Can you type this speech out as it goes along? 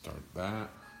that.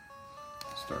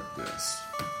 Start this.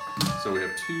 So we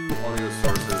have 2 audio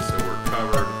sources, so we're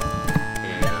covered.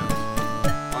 And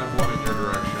I'm one in your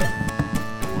direction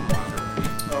and one in my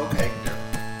direction. Okay.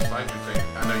 Yeah. So I do think,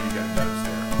 I know you got notes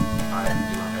there. I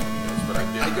do not have any notes, but I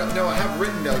did. I don't know. I have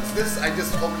written notes. This I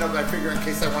just opened up. I figure in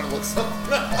case I want to look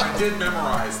something up. I did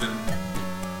memorize the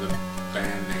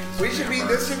band names. This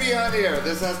should be on here.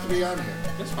 This has to be on here.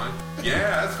 That's fine.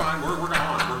 Yeah, that's fine. We're going.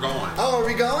 We're going. Oh, are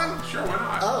we going? Sure, why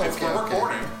not? Oh, it's okay, we're okay.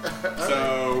 recording.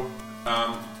 So,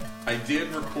 I did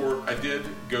record. I did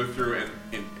go through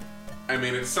and I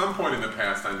mean, at some point in the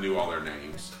past, I knew all their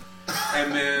names,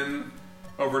 and then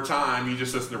over time, you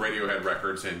just listen to Radiohead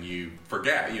records and you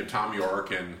forget. You know, Tom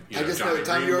York and I just Johnny know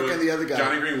Tom Greenwood, York and the other guy.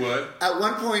 Johnny Greenwood. At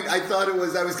one point, I thought I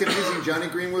was confusing Johnny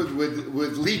Greenwood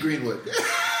with Lee Greenwood.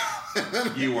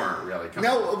 You weren't really.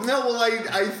 No. Well,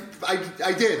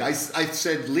 I did. I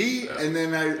said Lee, and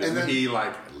then he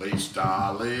like at least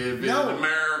I live in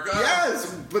America.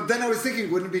 Yes, but then I was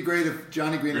thinking, wouldn't it be great if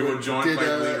Johnny Greenwood did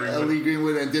a Lee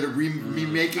Greenwood and did a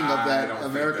remaking of that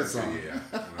America song?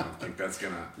 I don't think that's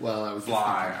gonna I was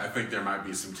fly. I think there might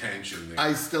be some tension there.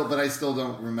 I still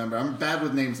don't remember. I'm bad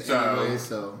with names anyway.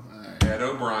 So Ed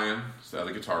O'Brien,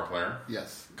 the guitar player.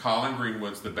 Yes. Colin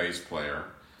Greenwood's the bass player.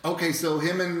 Okay, so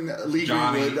him and Lee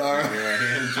Johnny, Greenwood are. Yeah,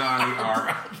 him and Johnny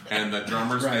are, and the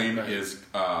drummer's name is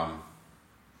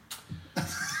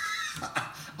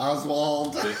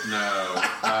Oswald.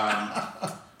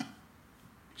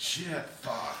 Shit,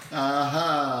 fuck. See?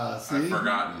 I've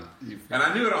forgotten. And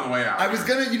I knew it on the way out. I was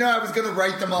gonna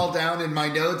write them all down in my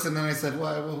notes, and then I said,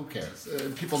 well who cares?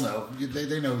 People know.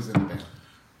 They know who's in the band.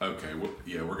 Okay, well,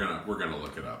 yeah, we're gonna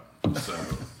look it up. So,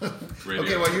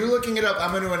 okay, while you're looking it up,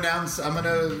 I'm going to announce. I'm going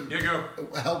to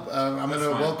help. I'm going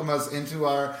to welcome us into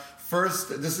our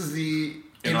first. This is the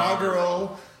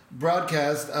inaugural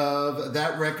broadcast of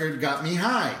That Record Got Me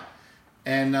High,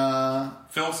 and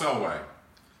Philip Selway.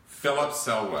 Philip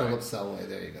Selway.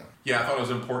 There you go. Yeah, I thought it was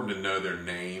important to know their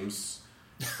names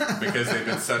because they've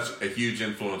been such a huge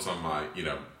influence on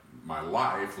my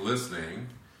life listening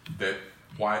that.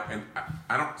 Why? And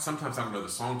sometimes I don't know the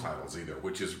song titles either,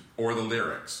 or the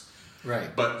lyrics. Right.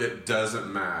 But it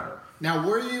doesn't matter. Now,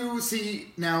 all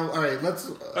right, let's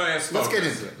get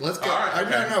into it. Let's get. Right,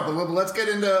 okay. But let's get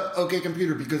into OK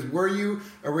Computer, because were you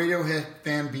a Radiohead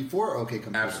fan before OK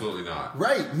Computer? Absolutely not.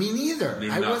 Right. Me neither. Knew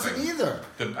nothing. Wasn't either.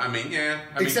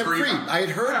 Except Creep. I had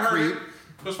heard Creep.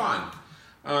 It was fine.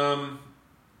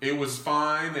 It was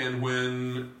fine, and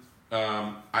when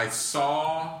I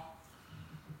saw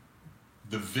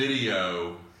the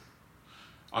video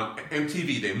on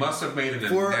MTV, they must have made an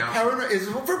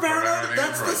announcement. For Paranoid?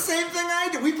 That's the same thing I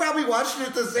did. We probably watched it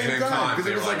at the same time because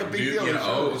it was like a big deal.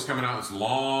 It was coming out. It was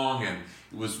long and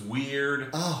it was weird.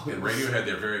 And Radiohead,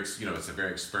 they're very, it's a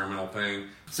very experimental thing.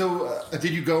 So,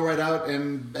 did you go right out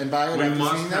and buy it? We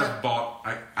must have bought.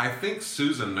 I think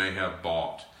Susan may have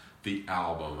bought the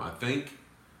album. I think,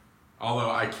 although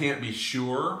I can't be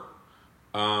sure.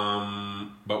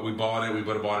 But we bought it. We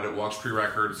would have bought it at Walk Street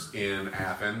Records in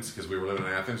Athens because we were living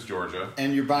in Athens, Georgia.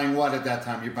 And you're buying what at that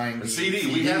time? You're buying a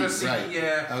CD. We had a CD. Right.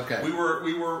 Yeah. Okay. We were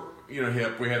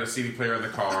hip. We had a CD player in the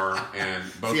car, and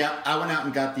both. See, I went out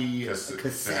and got the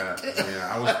cassette.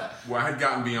 Yeah, I had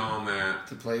gotten beyond that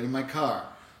to play it in my car.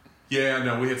 Yeah,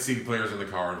 no, we had CD players in the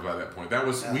cars by that point. That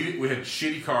was we had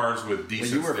shitty cars with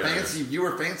decent. Well, you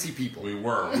were fancy people. We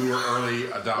were early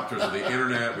adopters of the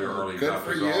internet. We were early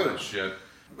adopters of all that shit.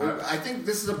 I think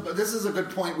this is a good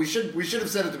point. We should have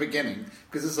said at the beginning,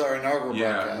 because this is our inaugural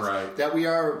broadcast, right, that we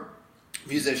are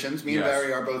musicians. Me and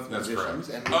Barry are both musicians.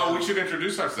 And we should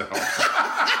introduce ourselves.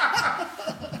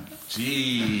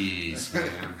 Jeez,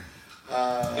 man.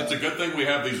 It's a good thing we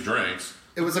have these drinks.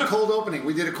 It was a cold opening.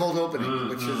 We did a cold opening,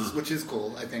 which is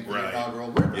cool. I think right.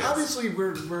 Inaugural. Obviously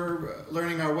we're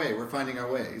learning our way. We're finding our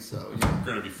way. So we're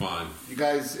gonna be fun. You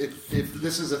guys, if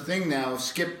this is a thing now,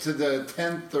 skip to the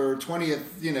 10th or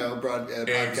 20th,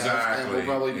 podcast, and we'll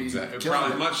probably be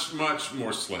probably much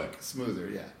more smoother.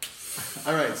 Yeah.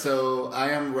 All right. So I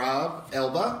am Rob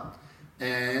Elba,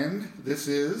 and this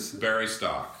is Barry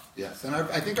Stock. Yes, and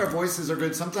I think our voices are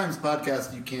good. Sometimes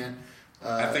podcasts you can't.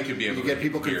 I think you'll be able to get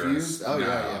people confused. Oh,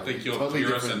 yeah. I think you'll totally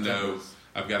hear us and know.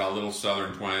 I've got a little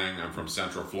southern twang. I'm from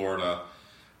Central Florida.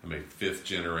 I'm a 5th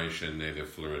generation native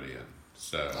Floridian.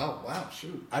 So. Oh wow!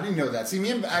 Shoot, I didn't know that. See, me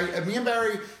and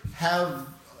Barry have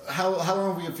how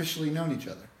long have we officially known each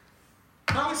other?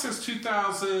 Probably since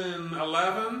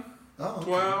 2011,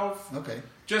 12. Okay.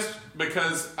 Just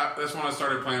because that's when I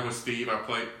started playing with Steve.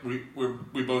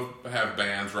 We both have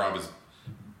bands. Rob is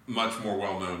much more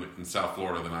well known in South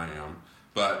Florida than I am.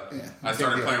 But I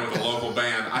started playing with a local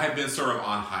band. I had been sort of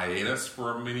on hiatus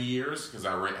for many years because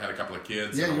I had a couple of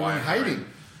kids. Yeah, you were in hiding.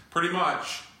 Pretty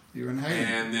much. You were in hiding.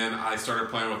 And then I started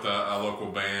playing with a local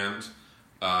band,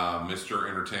 Mr.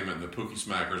 Entertainment and the Pookie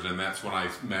Smackers, and that's when I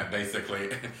met basically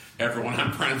everyone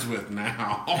I'm friends with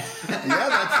now. Yeah,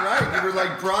 that's right. You were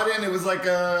like brought in. It was like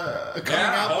a coming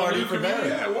out party for Barry.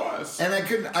 Yeah, it was. And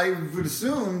I would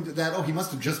assumed that he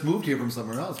must have just moved here from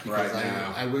somewhere else because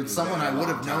I would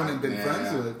have known and been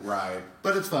friends with. Right.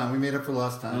 But it's fine. We made up for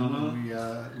lost time.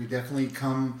 Mm-hmm. We definitely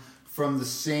come from the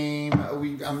same.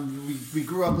 We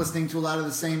grew up listening to a lot of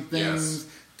the same things. Yes.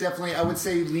 Definitely, I would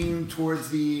say lean towards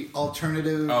the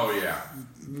alternative. Oh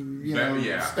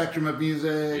yeah, spectrum of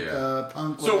music,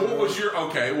 punk. So what was your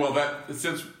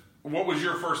what was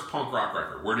your first punk rock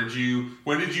record? When did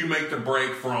you make the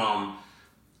break from?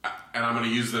 And I'm going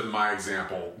to use my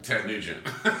example, Ted Nugent,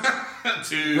 to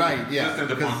listen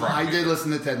to punk rock. I did listen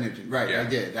to Ted Nugent. Right, yeah. I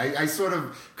did. I sort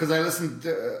of because I listened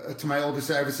to my older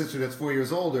sister. I have a sister that's 4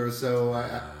 years older, so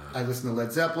I listened to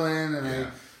Led Zeppelin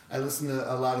and I listened to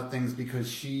a lot of things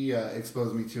because she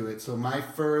exposed me to it. So my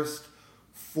first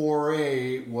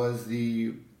foray was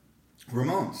the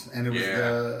Ramones, and it was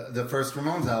the first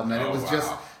Ramones album, and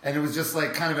it was just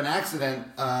like kind of an accident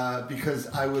because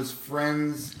I was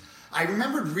friends. I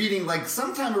remembered reading like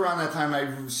sometime around that time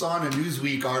I saw in a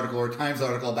Newsweek article or Times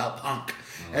article about punk.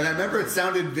 And I remember it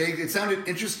sounded vague. It sounded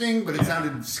interesting, but it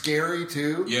sounded scary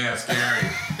too. Yeah, scary.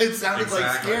 It sounded like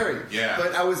scary. Yeah.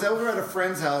 But I was over at a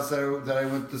friend's house that I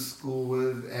went to school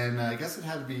with, and I guess it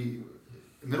had to be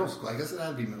middle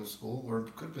school. Or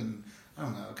it could have been. I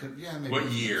don't know. Maybe. What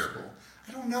year? School.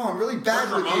 I don't know. I'm really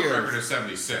bad with years. Record is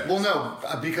 76. Well, no,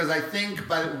 because I think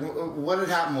what had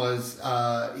happened was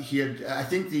he had. I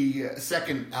think the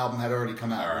second album had already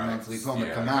come out. Right. Mentally Home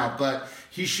had come out, but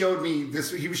he showed me this.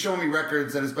 He was showing me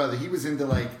records that his brother. He was into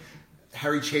like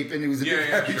Harry Chapin. He was a big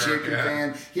Harry Chapin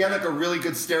fan. He had like a really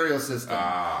good stereo system,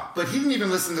 but he didn't even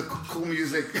listen to cool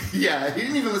music. He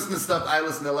didn't even listen to stuff I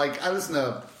listened to. Like I listened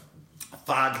to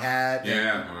Foghat.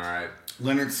 Yeah, all right.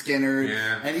 Leonard Skinner,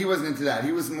 and he wasn't into that.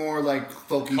 He was more like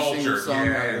folky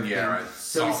singer-songwriter. Right.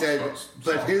 So he said,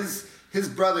 but his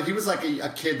brother, he was like a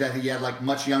kid that he had like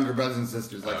much younger brothers and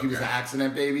sisters. Like he was an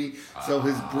accident baby. So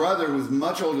his brother, who was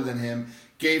much older than him,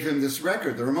 gave him this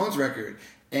record, the Ramones record.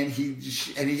 And he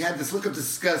had this look of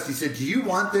disgust. He said, "Do you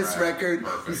want this record?"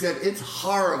 Perfect. He said, "It's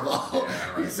horrible."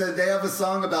 Yeah, right. He said they have a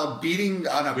song about beating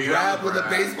on a brat with a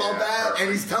baseball bat, perfect. And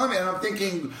he's telling me, and I'm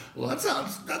thinking, "Well, that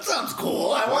sounds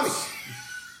cool. I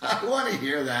want to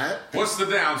hear that." What's the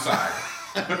downside?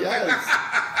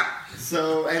 Yes.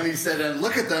 So, and he said, "And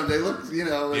look at them. They look,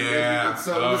 Yeah.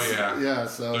 So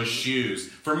those shoes.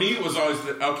 For me, it was always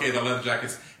the leather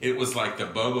jackets. It was like the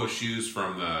Bobo shoes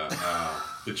from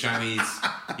the Chinese,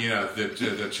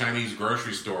 the Chinese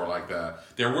grocery store,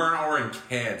 they weren't wearing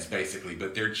Keds basically,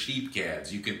 but they're cheap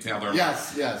Keds. You can tell they're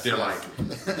like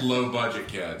low budget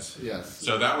Keds. Yes.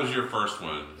 So that was your first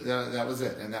one. That was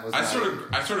it, and that was. I sort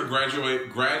of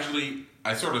gradually.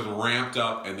 I sort of ramped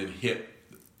up and then hit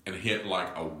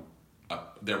like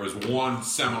there was one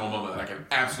seminal moment that I can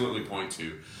absolutely point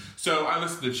to. So I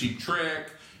listened to Cheap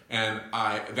Trick. And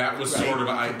that was sort of,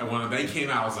 when they came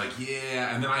out, I was like,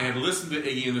 yeah. And then I had listened to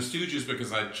Iggy and the Stooges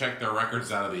because I checked their records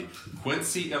out of the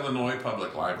Quincy, Illinois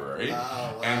Public Library. Oh,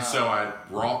 wow. And so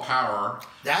Raw Power.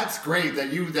 That's great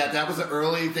that was an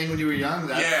early thing when you were young.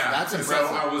 That's impressive.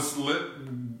 So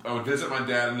I would visit my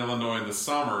dad in Illinois in the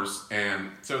summers.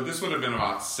 And so this would have been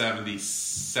about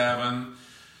 77.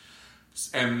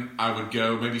 And I would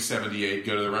go, maybe 78,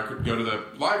 go to the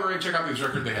library and check out these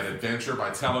records. They had Adventure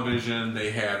by Television.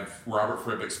 They had Robert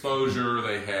Fripp Exposure.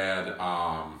 They had,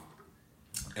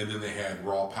 and then they had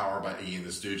Raw Power by Iggy and the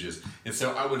Stooges. And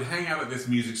so I would hang out at this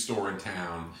music store in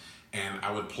town, and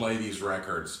I would play these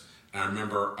records. And I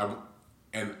remember,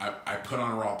 I put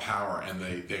on Raw Power, and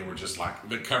they were just like,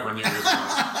 they're covering their ears.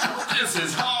 This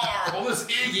is horrible. This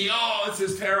Iggy, this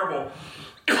is terrible.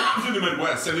 I was in the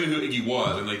Midwest, so I knew who Iggy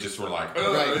was, and they just were like,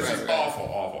 this is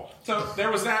awful. So there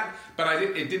was that, but I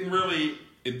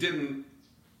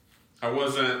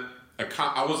wasn't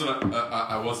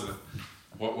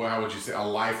how would you say, a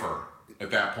lifer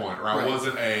at that point, or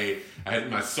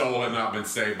my soul had not been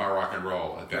saved by rock and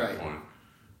roll at that point.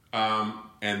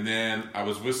 And then I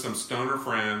was with some stoner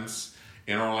friends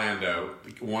in Orlando,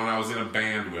 one I was in a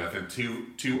band with, and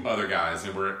two other guys,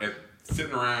 and we're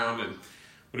sitting around, and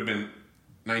would have been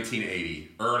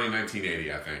early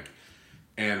 1980, I think.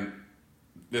 And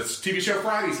this TV show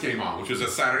Fridays came on, which was a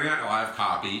Saturday Night Live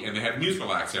copy, and they had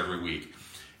musical acts every week.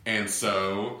 And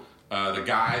so the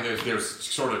guy, there's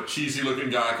sort of cheesy looking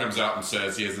guy comes out and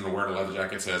says, he isn't wearing a leather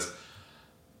jacket, says,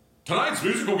 tonight's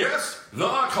musical guest, The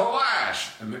Clash.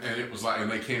 And it was like,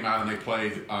 and they came out and they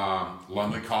played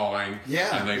London Calling.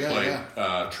 Yeah. And they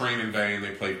played Train in Vain.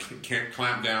 They played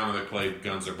Clamp Down, and they played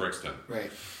Guns of Brixton.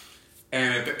 Right.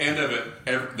 And at the end of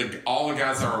it, all the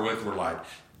guys I were with were like,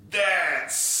 that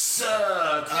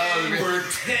sucked. They were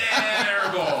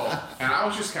terrible. And I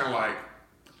was just kind of like,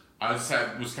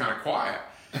 was kind of quiet.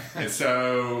 And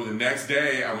so the next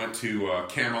day, I went to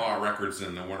Camelot Records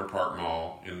in the Winter Park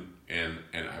Mall, and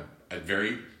I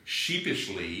very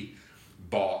sheepishly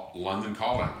bought London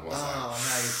Calling.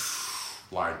 Nice.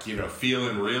 Like,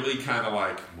 feeling really kind of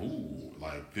like, ooh,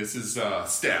 like this is a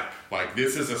step. Like,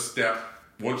 this is a step.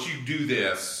 Once you do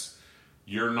this,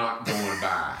 you're not going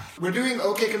back. We're doing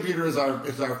OK Computer as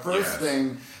our first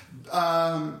thing.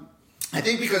 I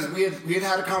think because we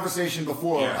had a conversation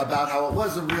before about how it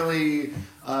was a really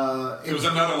it was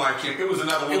another one of those. It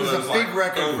was a big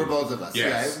record for both of us.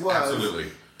 Yes, it was absolutely.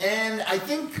 And I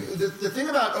think the thing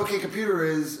about OK Computer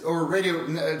is, or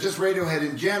just Radiohead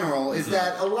in general, is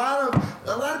that a lot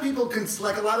of people can,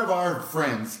 like a lot of our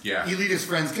friends, elitist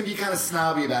friends, can be kind of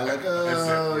snobby about it, like,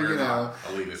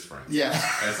 elitist friends. Yeah.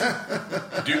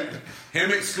 Him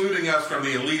excluding us from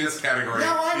the elitist category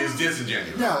is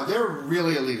disingenuous. No, they're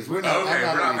really elitist. We're not. Okay,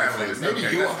 I'm not we're not that elitist. Maybe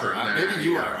you are. Maybe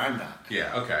you are. I'm not.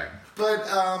 Yeah. Okay.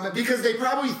 But because they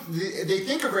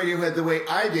think of Radiohead the way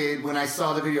I did when I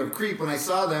saw the video of Creep. When I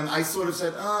saw them, I sort of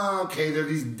said, "Oh, okay, they're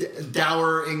these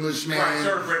dour Englishmen, right,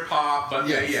 sort of Britpop, but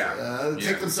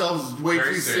take themselves way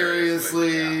too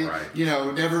seriously.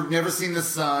 Never seen the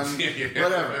sun,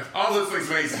 whatever. All those things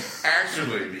may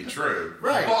actually be true,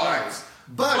 right?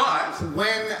 But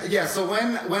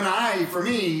when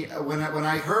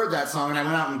I heard that song and I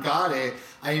went out and got it,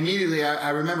 I immediately I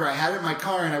remember I had it in my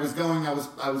car and I was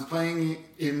playing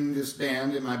in this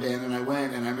band, in my band, and I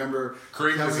went and I remember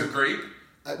Creep. Is it Creep?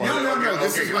 No.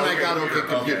 This is when I got OK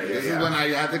Computer. This is when I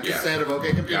had the cassette of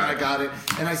OK Computer. And I got it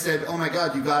and I said, "Oh my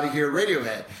God, you got to hear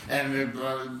Radiohead." And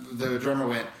the drummer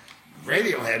went,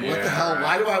 "Radiohead? What the hell? Right.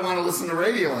 Why do I want to listen to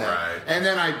Radiohead?" Right. And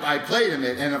then I played him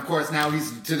it, and of course now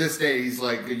to this day he's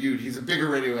like he's a bigger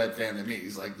Radiohead fan than me.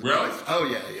 He's like, really? Oh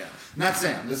yeah. Not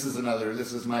Sam. This is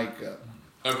Mike.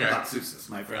 Batsousis,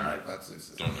 my friend Mike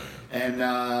Batsousis. Don't know him.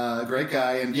 And great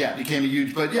guy, and became a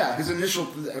huge. But his initial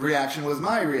reaction was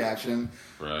my reaction,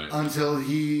 right? Until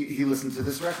he listened to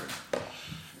this record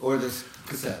or this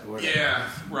cassette. Or yeah,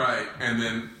 right. And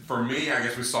then for me, I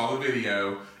guess we saw the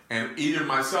video. And either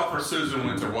myself or Susan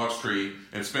went to Wall Street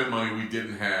and spent money we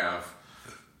didn't have.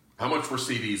 How much were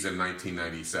CDs in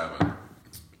 1997?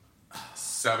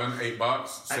 $7, $8,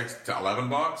 $6 to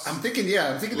 $11. I'm thinking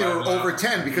they were over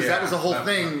 10 because that was the whole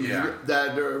thing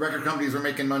that the record companies were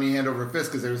making money hand over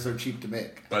fist because they were so cheap to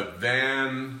make. But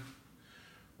then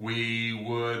we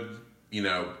would,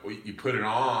 you put it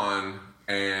on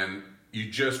and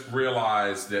you just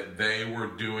realize that they were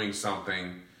doing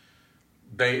something.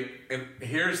 And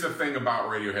here's the thing about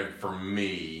Radiohead for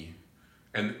me,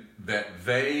 and that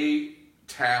they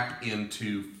tap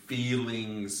into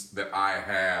feelings that I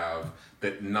have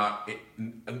that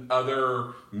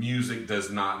other music does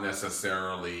not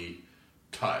necessarily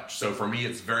touch. So for me,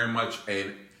 it's very much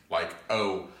I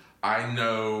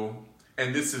know,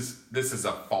 and this is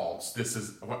a false. This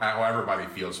is how everybody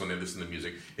feels when they listen to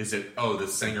music. Is that the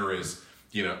singer is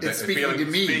it's speaking to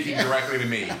me, speaking directly to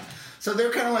me. So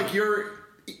they're kind of like your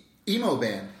emo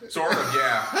band. Sort of,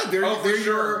 yeah. they're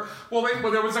sure. Well,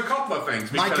 there was a couple of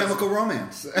things. My Chemical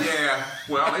Romance. Yeah.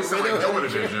 Well, they sound like Joy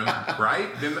Division, right?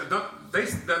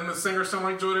 Doesn't the singer sound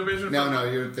like Joy Division? No,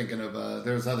 you're thinking of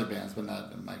there's other bands, but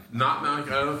not Mike.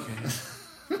 Okay.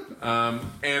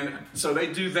 And so they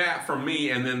do that for me,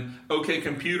 and then OK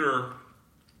Computer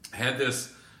had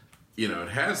this, it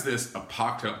has this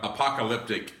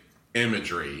apocalyptic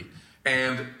imagery,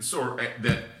 and sort of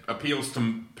that appeals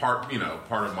to part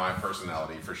of my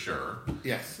personality for sure.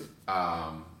 Yes.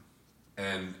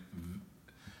 And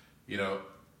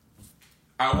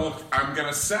I'm going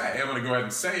to go ahead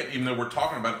and say it, even though we're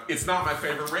talking about it. It's not my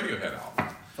favorite Radiohead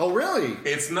album. Oh, really?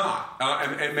 It's not.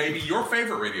 And maybe your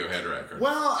favorite Radiohead record.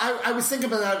 Well, I was thinking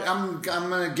about that. I'm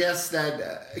going to guess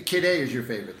that Kid A is your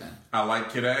favorite then. I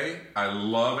like Kid A. I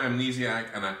love Amnesiac,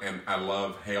 and I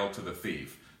love Hail to the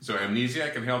Thief. So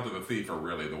Amnesiac and Hail to the Thief are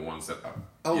really the ones that...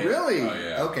 really? Oh,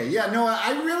 yeah. Okay, yeah. No,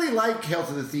 I really like Hail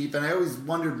to the Thief, and I always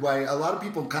wondered why a lot of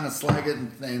people kind of slag it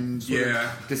and sort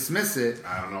of dismiss it.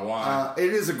 I don't know why.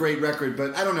 It is a great record,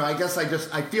 but I don't know. I guess I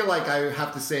feel like I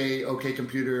have to say OK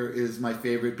Computer is my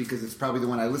favorite because it's probably the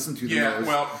one I listen to the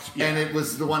most. And it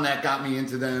was the one that got me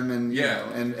into them, and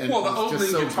and the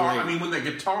opening guitar. Great. I mean, when the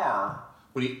guitar,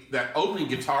 that opening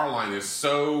guitar line is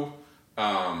so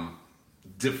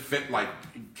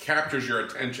captures your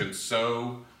attention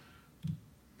so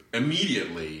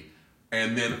immediately,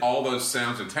 and then all those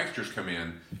sounds and textures come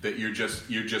in that it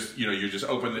just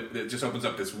opens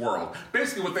up this world.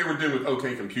 Basically, what they were doing with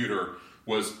OK Computer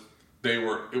was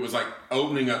it was like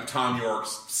opening up Thom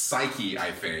Yorke's psyche,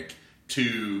 I think,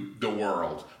 to the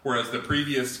world, whereas the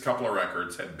previous couple of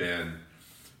records had been,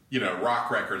 rock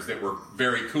records that were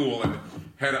very cool and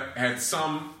had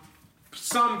some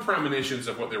premonitions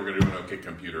of what they were going to do in OK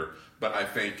Computer, but I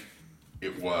think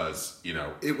it was,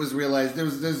 it was realized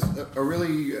there's a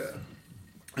really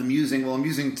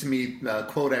amusing to me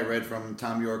quote I read from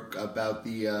Thom Yorke about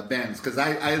the bands, because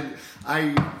I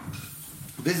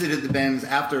visited the bands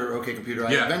after OK Computer.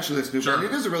 I eventually listened to it, and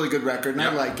it is a really good record, and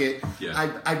I like it.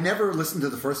 Yeah. I've never listened to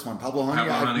the first one, Pablo Honey.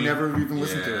 I've never even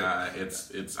listened to it. Yeah,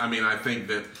 it's. I mean, I don't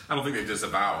think they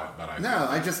disavow it, but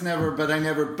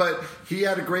But he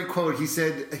had a great quote. He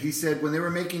said when they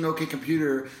were making OK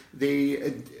Computer,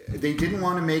 they didn't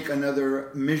want to make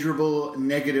another miserable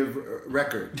negative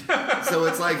record. So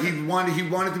it's like he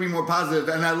wanted to be more positive,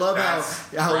 and I love how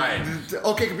right.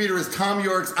 OK Computer is Thom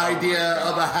Yorke's idea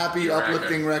of a happy,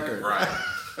 uplifting record. Right.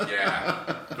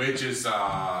 Yeah. Which is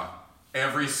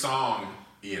every song,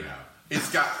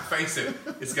 it's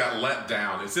got Let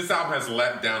Down. This album has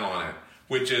Let Down on it,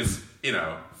 which is,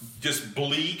 just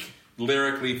bleak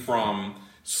lyrically from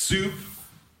soup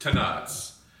to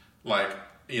nuts. Like,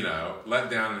 let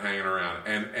down and hanging around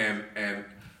and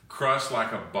crushed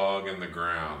like a bug in the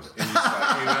ground. And he's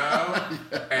like,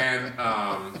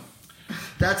 and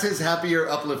that's his happier,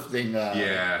 uplifting.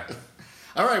 Yeah.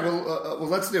 All right, well,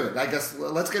 let's do it. I guess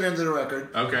let's get into the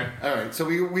record. Okay. All right, so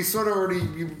we sort of already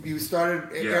you started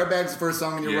Airbag's first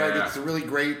song, and you're right. It's a really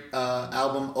great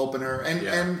album opener.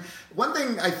 And one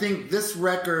thing I think this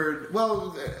record,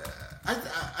 well,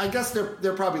 I guess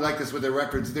they're probably like this with their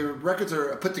records. Their records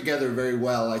are put together very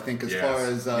well, I think, as far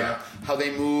as how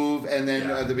they move, and then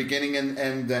the beginning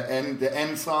and the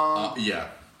end song.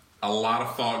 A lot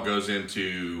of thought goes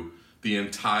into the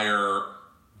entire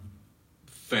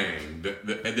thing.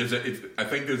 I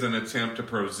think there's an attempt to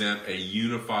present a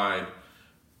unified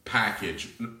package,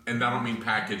 and I don't mean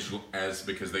package as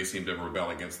because they seem to rebel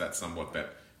against that somewhat,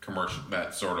 that commercial,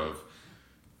 that sort of,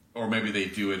 or maybe they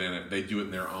do it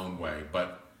in their own way.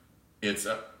 But it's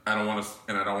I don't want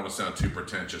to sound too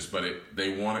pretentious, but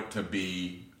they want it to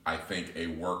be, I think, a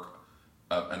work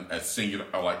of a singular,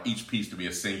 or like each piece to be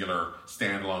a singular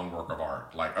standalone work of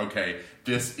art. Like, okay,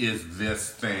 this is this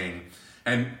thing,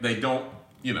 and they don't.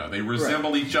 They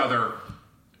resemble each other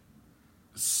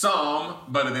some,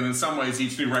 but then in some ways,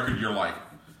 each new record, you're like,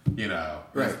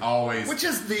 always, which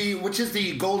is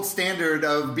the gold standard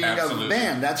of being a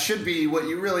band. That should be what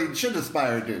you really should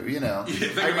aspire to. Think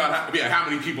about how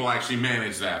many people actually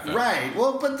manage that. Though. Right.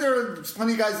 Well, but there are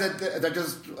plenty of guys that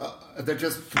just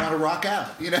want to rock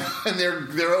out, and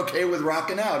they're okay with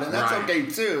rocking out, and that's okay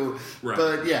too. Right.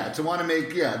 But to want to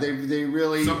make they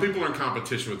really. Some people are in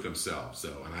competition with themselves,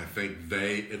 though, and I think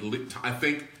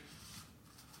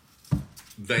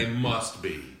they must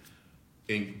be,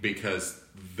 because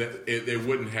they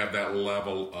wouldn't have that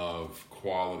level of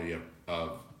quality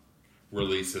of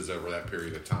releases over that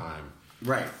period of time.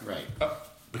 Right.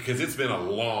 Because it's been a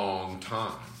long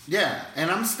time. Yeah,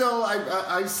 and I'm still,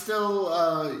 I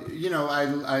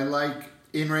like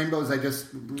In Rainbows. I just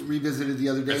revisited the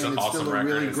other day, and it's still a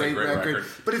really great record.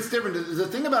 But it's different. The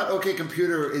thing about OK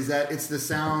Computer is that it's the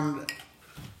sound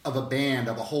of a band,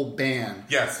 of a whole band.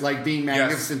 Yes. Like being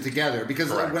magnificent together. Because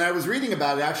when I was reading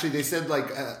about it, actually, they said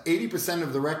 80%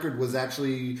 of the record was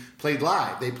actually played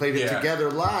live. They played it together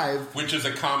live. Which is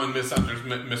a common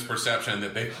misperception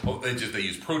that they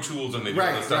use Pro Tools and they do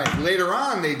all this stuff. Right. Later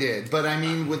on they did. But I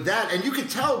mean, with that, and you could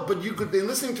tell, in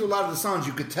listening to a lot of the songs,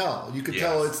 you could tell. You could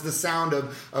tell it's the sound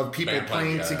of people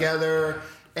playing together.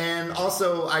 And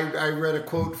also, I read a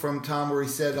quote from Tom where he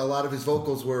said a lot of his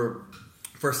vocals were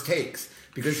first takes.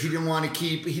 Because he didn't want to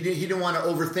he didn't want to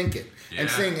overthink it and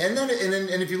sing, and then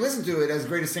if you listen to it, as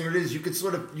great a singer it is, you could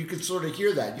sort of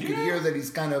hear that. You could hear that he's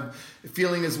kind of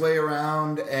feeling his way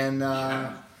around, and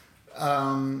But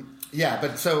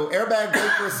so Airbag,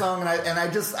 great for a song, and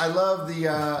I love the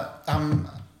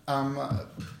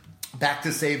back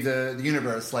to save the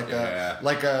universe, like a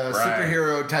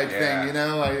superhero type thing.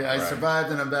 I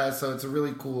survived and I'm back, so it's a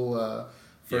really cool.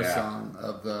 First song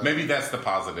of the... Maybe that's the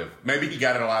positive. Maybe he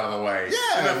got it all out of the way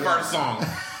in the first song.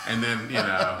 And then,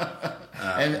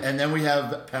 and then we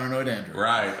have Paranoid Andrew.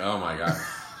 Right. Oh, my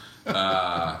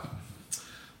God.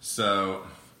 So...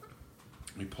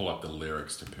 Let me pull up the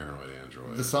lyrics to Paranoid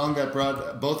Android. The song that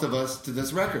brought both of us to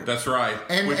this record. That's right.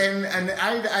 And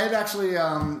I had actually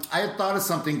I had thought of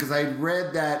something because I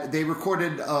read that they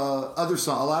recorded a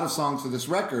lot of songs for this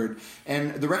record,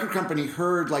 and the record company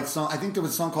heard like song. I think there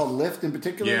was a song called "Lift" in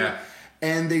particular. Yeah.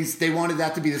 And they wanted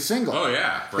that to be the single. Oh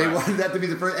yeah, right. They wanted that to be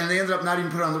the first, and they ended up not even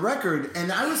put it on the record.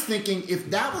 And I was thinking,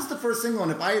 if that was the first single,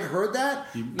 and if I had heard that,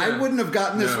 I wouldn't have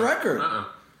gotten this record.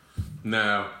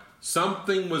 No.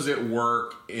 Something was at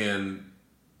work in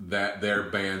their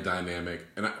band dynamic,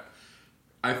 and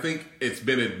I think it's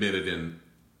been admitted in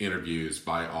interviews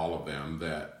by all of them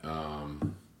that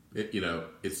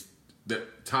it's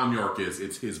that Thom Yorke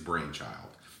it's his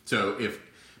brainchild. So if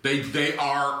they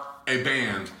are a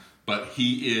band, but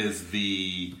he's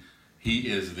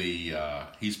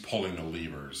pulling the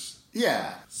levers.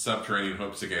 Yeah. Subterranean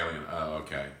Hope's Alien. Oh,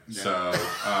 okay. Yeah. So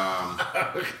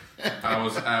I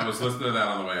was listening to that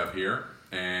on the way up here,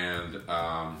 and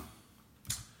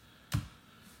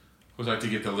would like to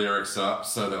get the lyrics up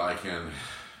so that I can.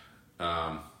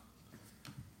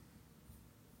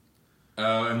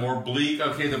 And more bleak.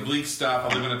 Okay, the bleak stuff.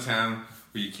 I live in a town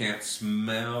where you can't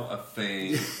smell a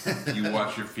thing. You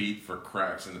watch your feet for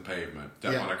cracks in the pavement.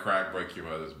 Step on a crack, break your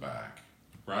mother's back.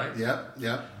 Right? Yep.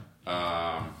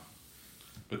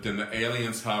 But then the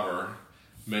aliens hover,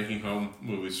 making home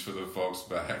movies for the folks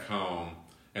back home.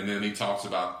 And then he talks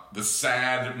about the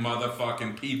sad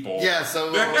motherfucking people. Yeah, so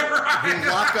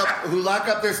who lock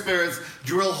up their spirits,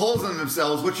 drill holes in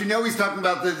themselves, which he's talking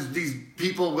about these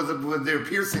people with their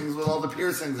piercings, with all the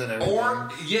piercings and everything. Or,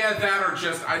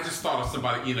 I just thought of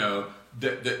somebody,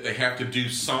 that they have to do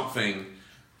something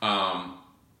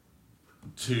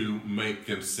to make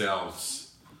themselves...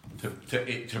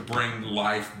 To bring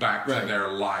life back to their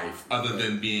life, other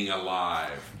than being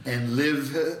alive, and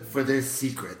live for their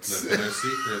secrets.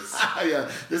 Yeah,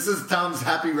 this is Tom's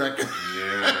happy record.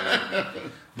 Yeah,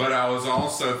 but I was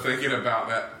also thinking about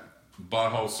that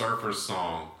Butthole Surfers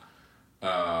song,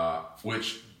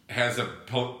 which has an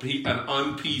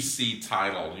un-PC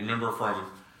title. You remember from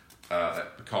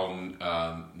called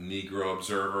Negro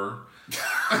Observer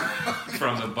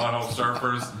from the Butthole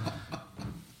Surfers.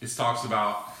 It talks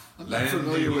about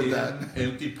familiar with that.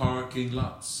 Empty parking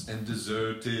lots and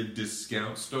deserted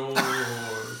discount stores.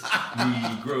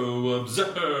 Negro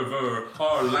Observer,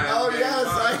 our land. Oh yes,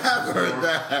 I have heard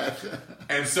that.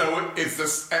 And so it's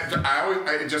this.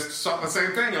 I just saw the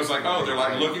same thing. I was like, oh, they're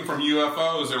like looking from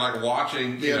UFOs. They're like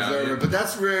watching the observer. But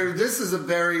that's rare. This is a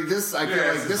very. This I feel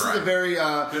like this is a very.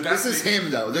 This is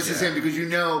him though. This is him because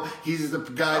he's the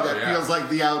guy that feels like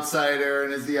the outsider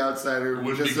and is the outsider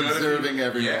just observing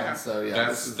everyone. Yeah. So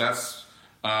that's.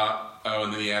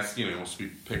 And then he asked, wants to be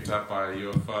picked up by a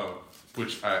UFO,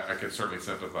 which I could certainly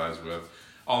sympathize with.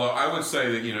 Although I would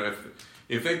say that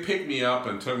if they pick me up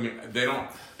and took me, they don't.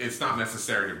 It's not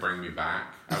necessary to bring me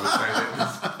back. I would say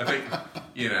that. I think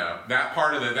that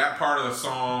part of the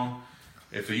song.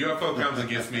 If the UFO comes and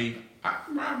gets me,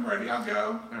 I'm ready. I'll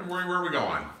go. Where are we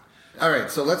going? All right,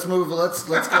 so let's move. Let's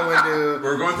go into.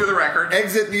 We're going through the record.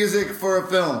 Exit music for a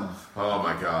film. Oh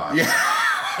my God. Yeah.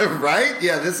 Right?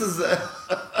 Yeah. This is. Well,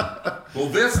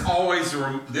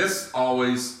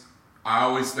 I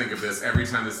always think of this every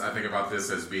time I think about this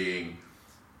as being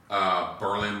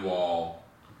Berlin Wall,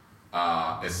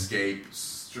 escape,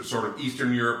 sort of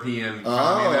Eastern European.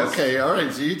 Oh, okay, all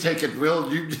right. So you take it real.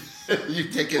 You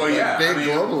take it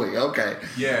globally. Okay.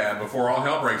 Yeah, before all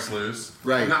hell breaks loose.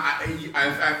 Right. Now,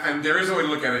 and there is a way to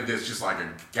look at it that's just like a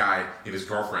guy and his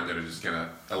girlfriend that are just gonna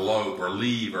elope or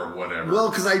leave or whatever. Well,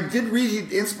 because I did read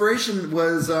the inspiration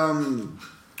was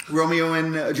Romeo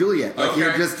and Juliet. Like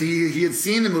he had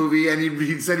seen the movie and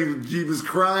he said he was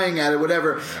crying at it,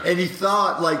 whatever. Yeah. And he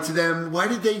thought like to them, why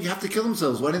did they have to kill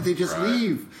themselves? Why didn't they just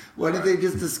leave? Why did they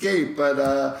just escape? But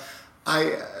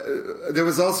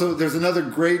there's another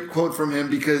great quote from him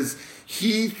because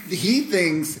he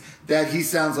thinks that he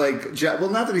sounds like, well,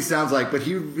 not that he sounds like, but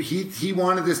he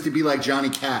wanted this to be like Johnny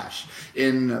Cash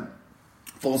in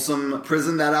Folsom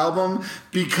Prison, that album,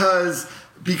 because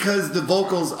the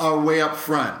vocals are way up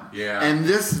front. Yeah. And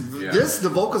the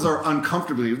vocals are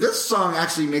uncomfortably. This song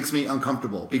actually makes me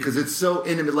uncomfortable because it's so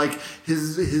intimate. Like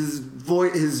his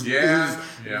voice, his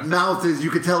mouth is,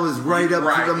 you could tell, is right up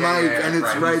to the mic, and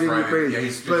it's right in your face. Yeah,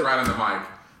 he's right on the mic.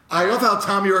 I love how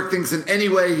Thom Yorke thinks in any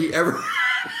way he ever.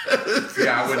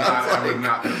 I would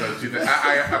not put those two things.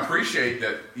 I appreciate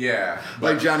that. Yeah.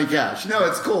 Like Johnny Cash. No,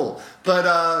 it's cool.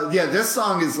 But this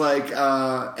song is like,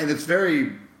 and it's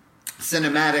very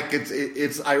cinematic.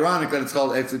 It's ironic that it's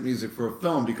called exit music for a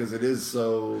film because it is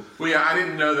so. Well, yeah, I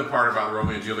didn't know the part about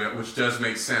Romeo and Juliet, which does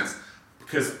make sense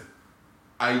because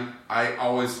I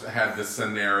always had the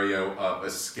scenario of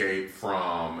escape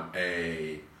from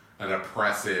an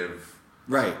oppressive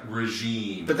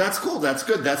regime. But that's cool. That's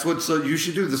good. That's what you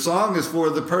should do. The song is for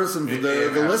the person, for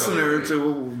the listener,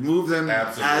 to move them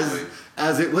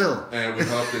as it will. And we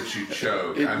hope that you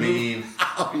choke.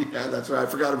 Oh yeah, that's right. I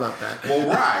forgot about that. Well,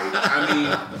 right. I mean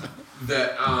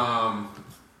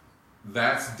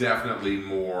that's definitely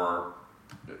more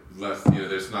less.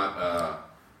 There's not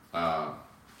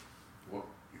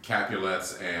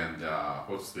Capulets and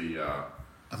what's the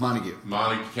Montague.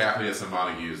 Capulets and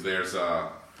Montagues. There's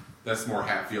that's more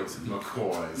Hatfields and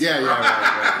McCoys. Yeah, right.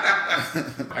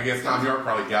 I guess Tom York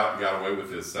probably got away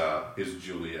with his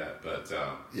Juliet, but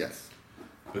yes.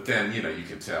 But then you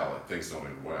can tell that things don't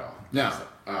end well. No,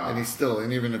 and he's still,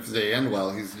 and even if they end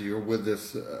well, you're with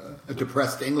this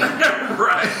depressed England.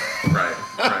 right.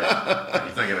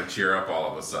 He's not going to cheer up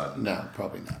all of a sudden. No,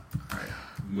 probably not. Right.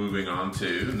 Moving on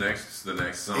to the next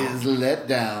song is Let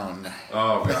Down.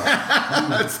 Oh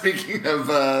God! Speaking of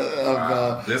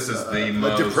this is the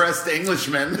most depressed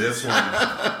Englishman. This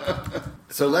one.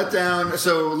 So Let Down.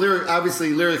 So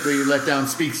obviously lyrically, Let Down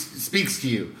speaks to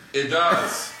you. It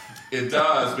does. It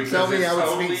does, because tell me how it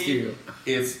speaks to you.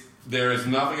 There is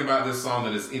nothing about this song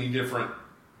that is any different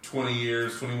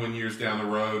 21 years down the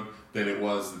road than it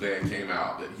was the day it came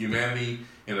out. That humanity,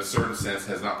 in a certain sense,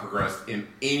 has not progressed in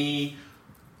any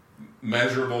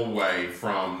measurable way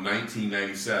from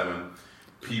 1997.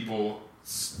 People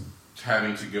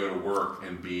having to go to work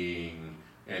and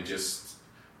just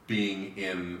being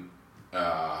in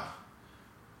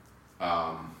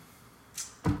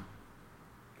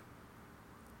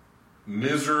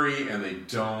misery, and they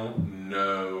don't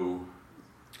know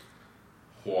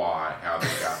how they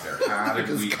got there. How did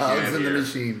we cogs get in here? The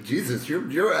machine. Jesus, you're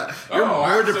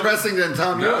more depressing than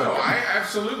Tom York. No, I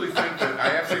actually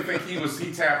think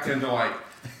he tapped into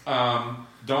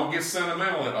don't get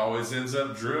sentimental, it always ends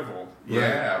up drivel. Right.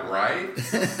 Yeah, right?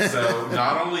 So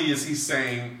not only is he's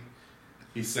saying,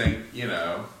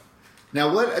 Now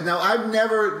I'm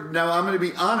going to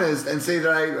be honest and say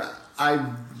that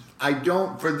I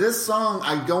don't, for this song,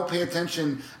 I don't pay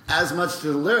attention as much to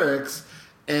the lyrics,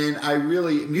 and I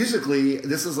really, musically,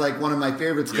 this is like one of my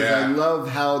favorites because I love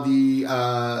how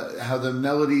the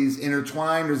melodies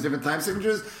intertwine. There's different time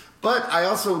signatures, but I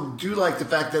also do like the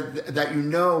fact that you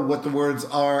know what the words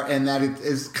are and that it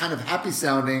is kind of happy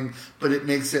sounding, but it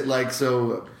makes it like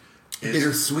so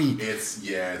bittersweet. It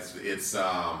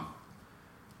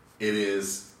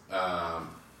is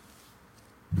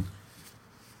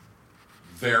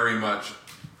very much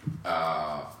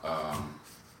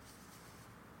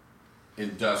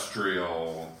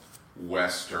industrial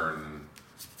Western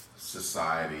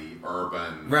society,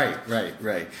 urban. Right.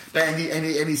 And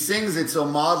he sings it so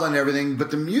maudlin and everything.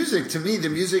 But the music, to me,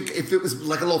 if it was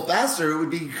like a little faster,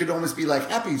 it could almost be like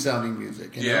happy sounding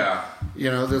music.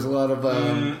 You know, there's a lot of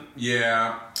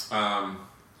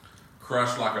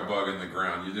crushed like a bug in the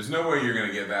ground. There's no way you're going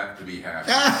to get that to be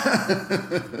happy.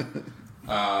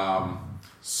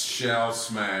 Shell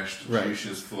smashed,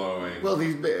 juices flowing. Well,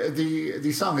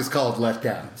 the song is called "Let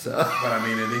Down," so. But I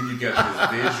mean, and then you get this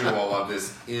visual of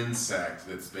this insect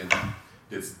that's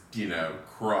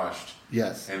crushed,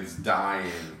 yes, and it's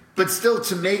dying. But still,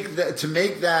 to make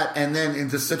that, and then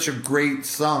into such a great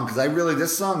song, because I really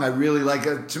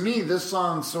like. To me, this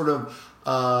song sort of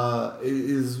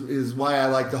is why I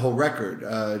like the whole record.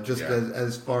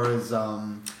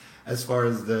 As far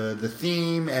as the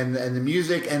theme and the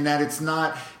music, and that it's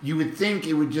not, you would think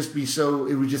it would just be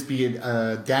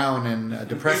down and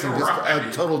depressing, just a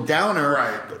total downer,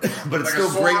 right? But it's like still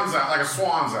great, like a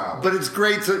Swans album. But it's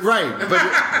great to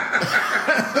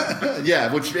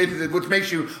yeah, which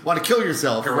makes you want to kill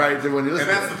yourself, correct. Right? When you listen,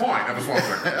 and that's the point of a Swans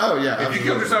record. Oh yeah, if absolutely. You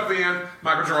killed yourself at the end,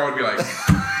 Michael Jarrell would be like,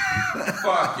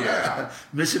 fuck yeah.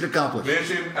 Mission accomplished.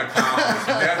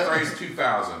 Death Race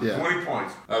 2000. Yeah. 20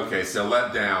 points. Okay, so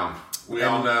Let Down. We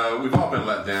all know, we've all been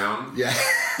let down. Yeah.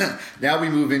 Now we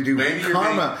move into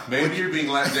Karma. Maybe you're being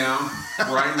let down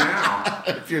right now.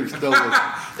 If you're still listening.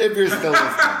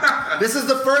 This is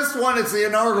the first one. It's the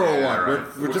inaugural one.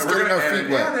 Right. We're just getting our feet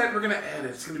wet. We're going to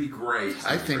edit. It's going to be great.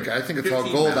 I think it's all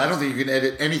gold. I don't think you can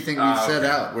edit anything we've set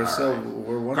out. We're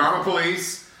wonderful. Karma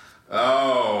Police.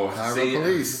 Oh, Karma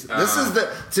Police. This is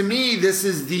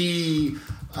the.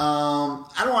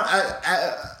 I don't want.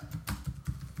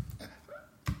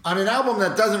 On an album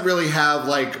that doesn't really have,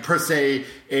 like, per se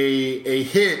a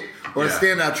hit or a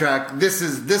standout track, this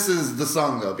is the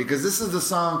song though, because this is the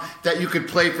song that you could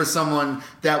play for someone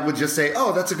that would just say,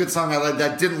 "Oh, that's a good song. I like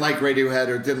that. Didn't like Radiohead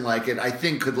or didn't like it. I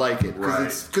think could like it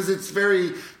because it's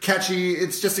very catchy.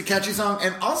 It's just a catchy song,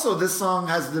 and also this song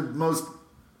has the most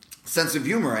sense of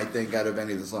humor, I think, out of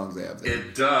any of the songs they have there.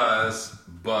 It does,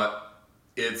 but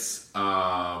it's,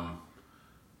 I've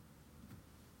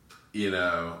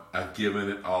given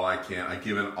it all I can. I've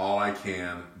given all I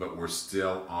can, but we're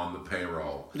still on the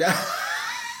payroll.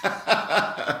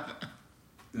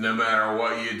 No matter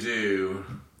what you do,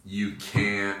 you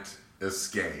can't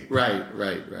escape. Right.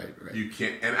 You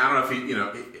can't, and I don't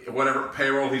know if whatever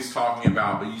payroll he's talking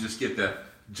about, but you just get the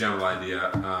general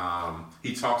idea.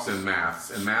 He talks in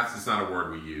maths, and maths is not a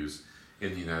word we use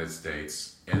in the United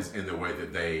States as in the way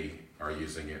that they are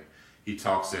using it. He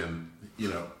talks in,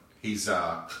 he's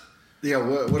what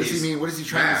does he mean? What is he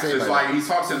trying to say? It's like he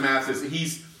talks in maths.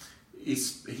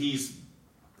 He's.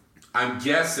 I'm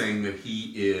guessing that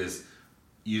he is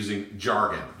using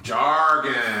jargon.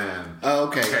 Oh,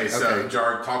 okay. Okay, so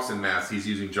talks in maths. He's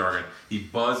using jargon. He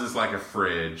buzzes like a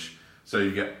fridge. So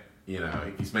you get,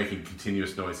 he's making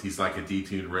continuous noise. He's like a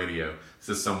detuned radio. This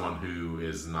is someone who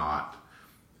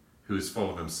is full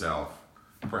of himself,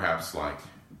 perhaps like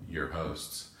your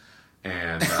hosts.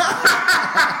 And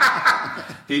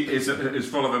he is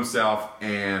full of himself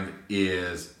and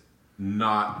is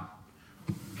not.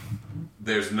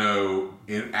 There's no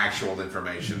actual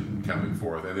information coming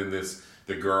forth, and then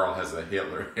the girl has a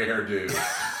Hitler hairdo.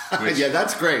 Yeah,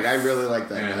 that's great. I really like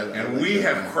that. And we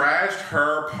have crashed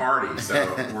her party, so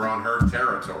we're on her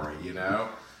territory.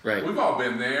 Right. We've all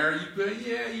been there.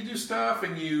 You do stuff,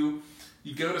 and you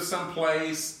go to some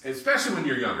place, especially when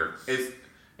you're younger.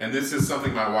 And this is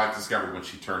something my wife discovered when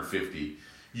she turned 50.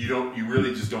 You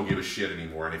really just don't give a shit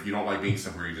anymore. And if you don't like being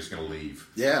somewhere, you're just going to leave.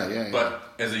 Yeah. But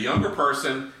as a younger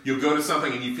person, you'll go to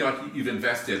something and you feel like you've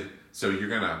invested. So you're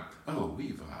going to,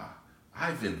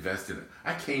 I've invested.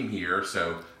 I came here,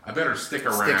 so I better stick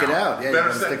around. Stick it out.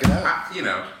 Yeah, stick it out.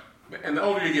 And the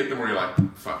older you get, the more you're like,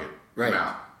 fuck it. Right. I'm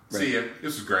out. Right. See ya.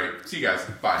 This was great. See you guys.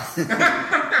 Bye.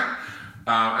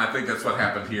 I think that's what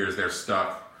happened here is they're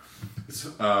stuck.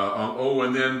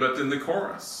 But then the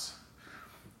chorus.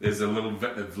 There's a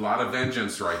lot of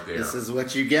vengeance right there. This is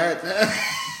what you get.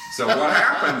 So what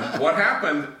happened? What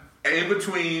happened in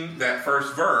between that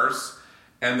first verse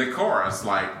and the chorus?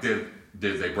 Like, did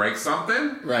they break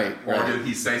something? Right. Or did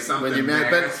he say something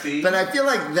nasty? But I feel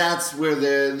like that's where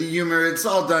the humor. It's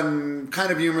all done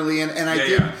kind of humorly, and I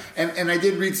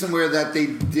did read somewhere that they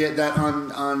did that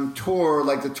on tour,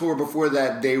 like the tour before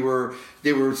that they were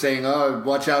saying, "Oh,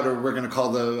 watch out, or we're going to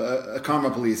call the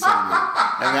karma police on you,"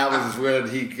 and that was where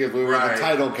the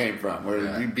title came from,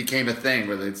 where it became a thing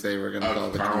where they'd say, "We're going to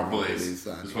call the karma police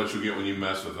on you." That's what you get when you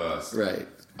mess with us, right?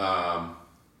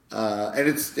 And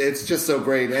it's just so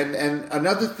great. And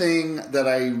another thing that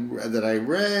I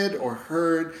read or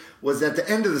heard was at the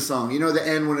end of the song. The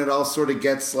end when it all sort of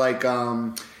gets like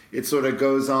it sort of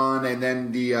goes on, and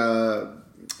then the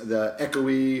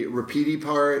echoey, repeaty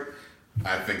part.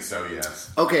 I think so,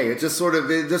 yes. Okay, it just sort of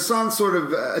the song sort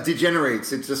of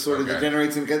degenerates. It just sort of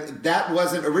degenerates, and that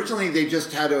wasn't originally. They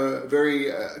just had a very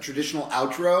traditional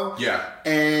outro. Yeah,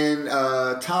 and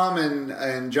Tom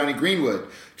and Johnny Greenwood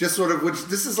just sort of, which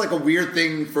this is like a weird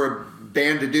thing for a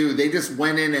band to do. They just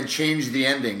went in and changed the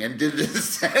ending and did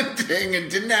this ending and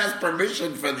didn't ask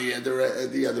permission for the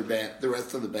other band, the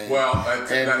rest of the band. Well,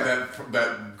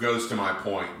 that goes to my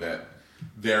point that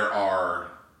there are.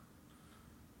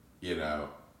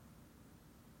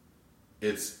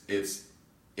 It's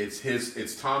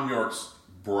Tom York's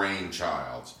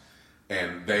brainchild,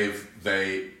 and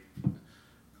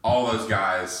all those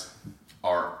guys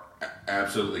are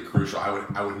absolutely crucial.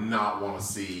 I would not want to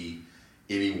see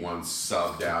anyone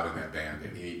subbed out in that band.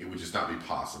 It would just not be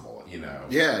possible,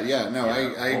 Yeah. No,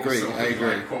 I agree. I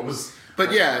agree. What was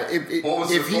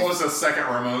the second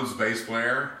Ramones bass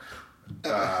player?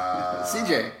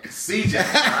 CJ,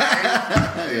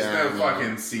 right? There's no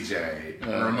fucking CJ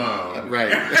Ramone,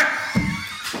 right?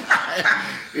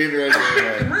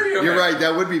 You're right.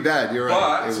 That would be bad. You're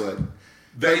right. It would.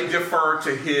 They defer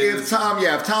to his.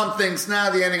 If Tom thinks,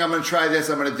 the ending, I'm going to try this,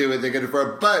 I'm going to do it. They're going to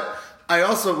defer, but. I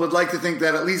also would like to think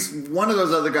that at least one of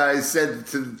those other guys said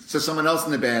to someone else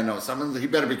in the band, "No, he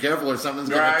better be careful, or someone's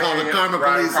going to call the karma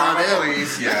police on him."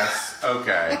 Police, yes,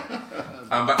 okay.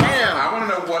 But I want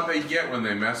to know what they get when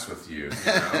they mess with you.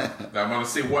 I want to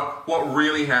see what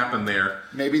really happened there.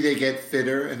 Maybe they get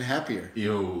fitter and happier.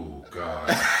 Oh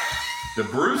God, the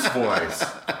Bruce voice,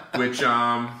 which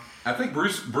I think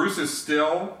Bruce is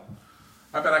still.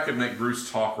 I bet I could make Bruce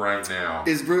talk right now.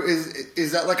 Is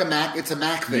that like a Mac? It's a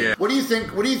Mac thing. Yeah. What do you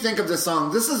think? What do you think of this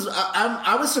song? This is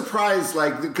I was surprised,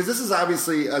 because this is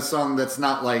obviously a song that's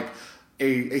not like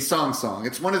a song.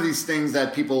 It's one of these things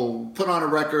that people put on a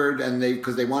record and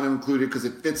because they want to include it because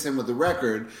it fits in with the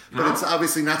record, but it's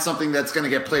obviously not something that's going to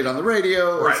get played on the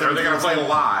radio. Or they're going to play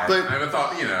live. But, I haven't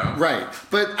thought, Right.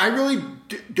 But I really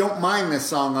don't mind this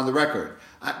song on the record.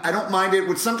 I don't mind it.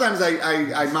 Which sometimes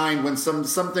I mind when some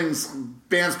things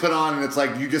bands put on and it's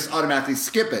like you just automatically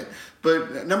skip it.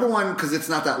 But number one, because it's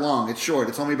not that long. It's short.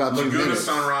 It's only about 2 minutes. Laguna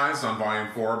Sunrise on Volume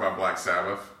 4 by Black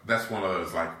Sabbath. That's one of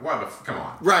those come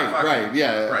on. Right,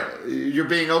 yeah. Right. You're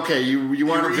being okay. You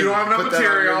wanted to don't have put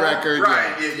material. That on your record.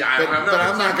 Right. Yeah, but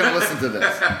I'm not going to listen to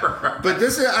this. Right. But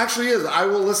this actually is. I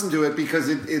will listen to it because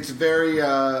it's very...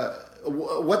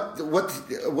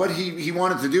 what he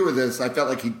wanted to do with this, I felt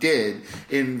like he did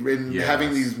in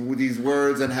having these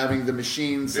words and having the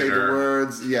machine say the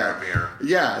words.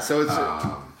 Yeah. So it's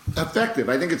effective.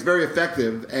 I think it's very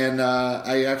effective, and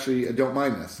I actually don't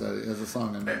mind this as a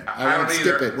song. And I won't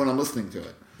skip it when I'm listening to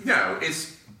it. No,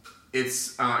 it's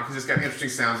because it's got interesting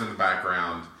sounds in the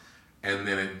background, and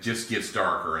then it just gets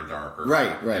darker and darker.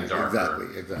 Right. And darker,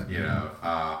 Exactly.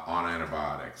 On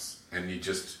antibiotics, and you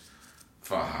just.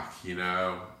 Fuck,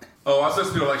 Oh, I was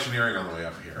listening to Electioneering on the way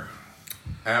up here.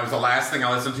 And that was the last thing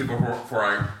I listened to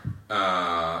before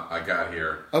I got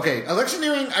here. Okay,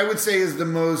 Electioneering, I would say, is the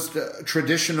most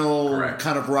traditional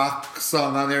kind of rock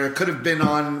song on there. It could have been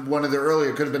on one of the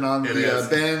earlier. It could have been on the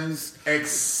Benz.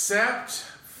 Except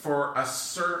for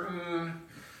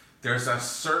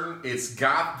it's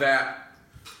got that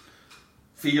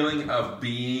feeling of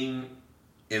being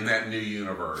in that new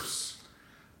universe.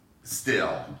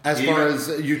 Still, as far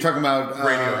as you're talking about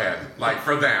Radiohead, like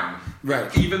for them,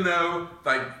 right? Even though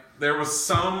like there was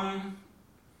some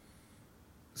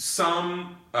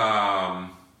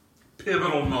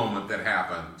pivotal moment that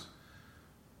happened,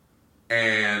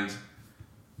 and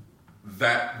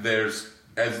that there's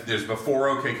before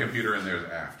OK Computer and there's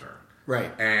after,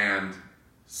 right? And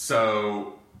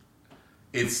so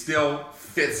it still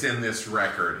fits in this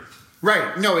record.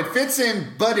 Right. No, it fits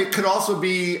in, but it could also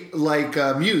be like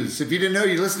Muse. If you didn't know,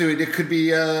 you listen to it. It could be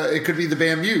the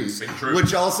band Muse,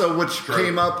 which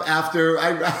came up after.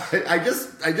 I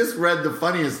just read the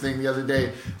funniest thing the other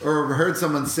day, or heard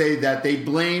someone say that they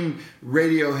blame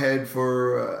Radiohead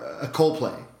for a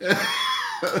Coldplay.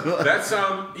 That's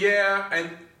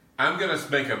and I'm gonna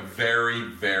make a very,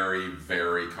 very,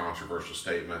 very controversial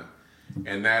statement,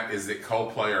 and that is that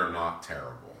Coldplay are not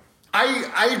terrible.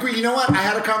 I agree. You know what? I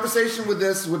had a conversation with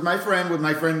my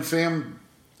friend Sam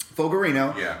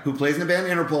Fogarino, who plays in the band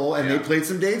Interpol, and they played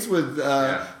some dates with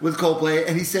Coldplay,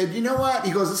 and he said, you know what?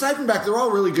 He goes, aside from back, they're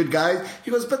all really good guys.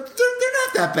 He goes, but they're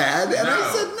not that bad. And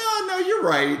I said, no, you're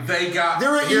right.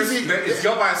 It's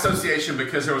go by association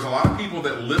because there was a lot of people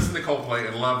that listen to Coldplay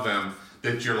and love them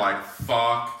that you're like,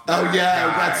 fuck. Oh yeah,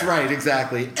 that's right,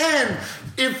 exactly. And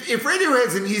if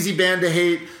Radiohead's an easy band to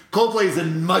hate, Coldplay's a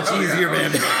much easier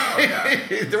band.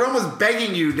 They're almost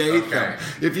begging you to hate them.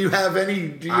 If you have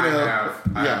any, I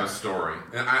have a story.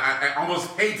 And I almost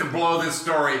hate to blow this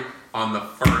story on the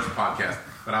first podcast,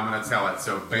 but I'm going to tell it.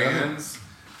 So bands,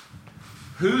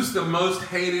 who's the most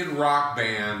hated rock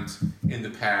band in the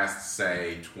past,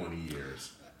 say, 20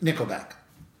 years? Nickelback.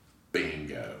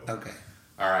 Bingo. Okay.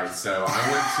 All right, so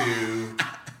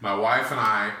my wife and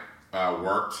I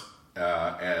worked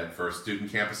for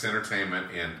Student Campus Entertainment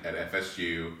at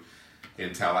FSU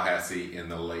in Tallahassee in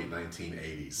the late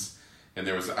 1980s. And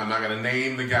I'm not going to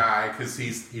name the guy because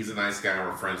he's a nice guy and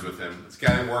we're friends with him. This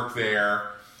guy that worked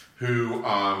there who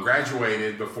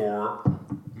graduated before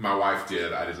my wife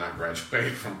did. I did not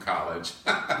graduate from college.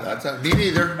 Me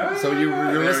neither. So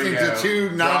you're listening to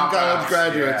two non-college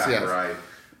graduates. Yeah, right.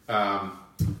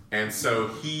 And so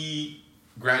he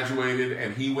graduated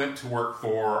and he went to work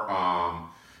for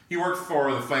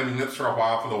the Flaming Lips for a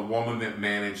while for the woman that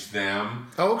managed them.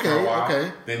 Oh, okay, for a while.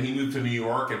 Okay. Then he moved to New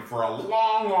York, and for a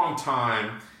long, long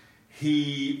time,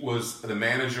 he was the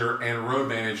manager and road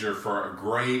manager for a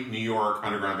great New York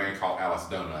underground band called Alice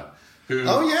Donut.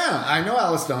 I know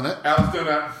Alice Donut. Alice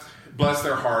Donut, bless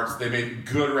their hearts, they made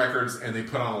good records, and they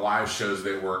put on live shows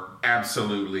that were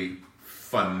absolutely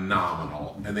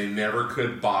phenomenal. And they never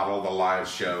could bottle the live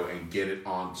show and get it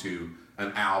onto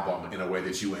an album in a way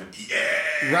that you went,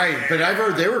 yeah. Right, but I've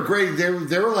heard they were great. They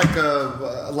were like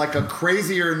a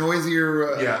crazier,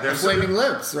 noisier Flaming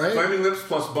Lips, right? Flaming Lips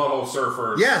plus Butthole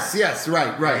Surfers. Yes,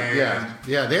 right,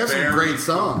 yeah. They have some great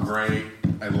songs. Great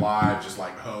and live, just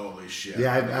like holy shit.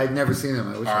 Yeah, I've never seen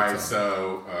them. All right,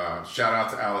 so shout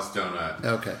out to Alice Donut.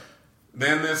 Okay.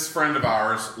 Then this friend of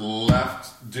ours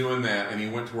left doing that, and he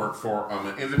went to work for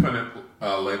an independent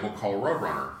label called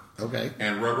Roadrunner. Okay.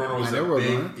 And Roadrunner was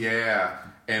Roadrunner.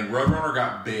 and Roadrunner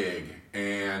got big,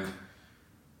 and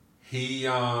he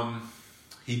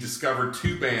he discovered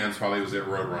 2 bands while he was at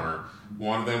Roadrunner.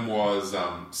 One of them was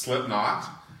Slipknot,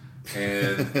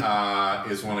 and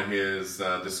is one of his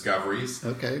discoveries.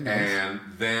 Okay, nice. And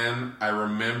then I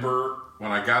remember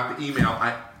when I got the email,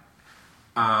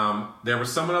 there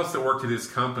was someone else that worked at his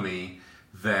company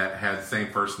that had the same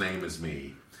first name as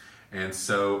me. And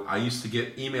so I used to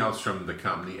get emails from the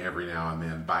company every now and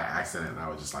then by accident, and I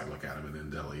would just like look at them and then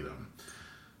delete them.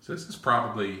 So this has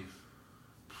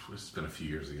been a few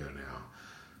years ago now.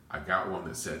 I got one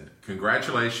that said,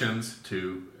 "Congratulations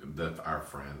to our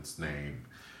friend's name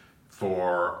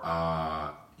for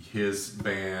his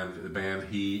band. The band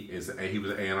he was an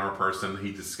A&R person.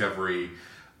 Discovery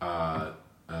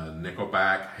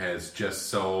Nickelback has just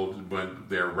sold when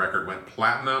their record went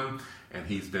platinum, and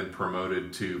he's been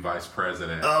promoted to vice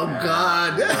president. Oh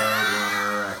God!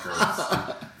 Roadrunner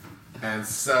Records." And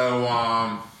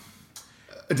so,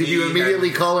 did you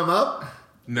immediately call him up?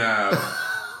 No.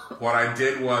 What I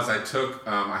did was I took,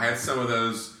 I had some of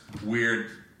those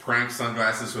weird prank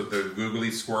sunglasses with the googly,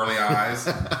 squirrely eyes,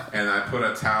 and I put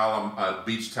a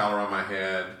beach towel around my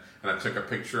head, and I took a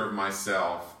picture of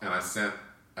myself, and I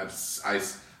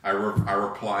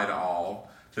replied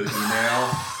all to the email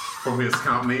from his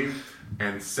company,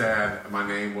 and said my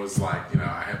name was I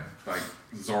had like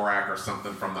Zorak or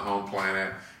something from the home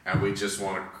planet, and we just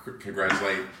want to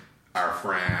congratulate our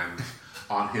friend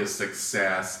on his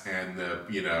success and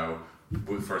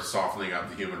for softening up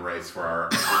the human race for our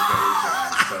invasion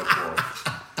and so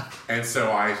forth. And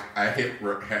so I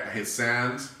hit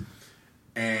send,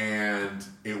 and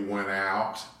it went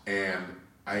out, and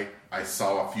I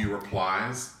saw a few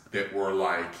replies that were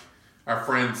like, our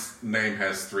friend's name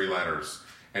has 3 letters,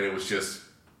 and it was just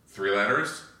 3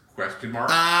 letters, ?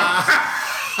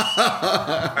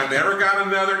 I never got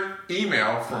another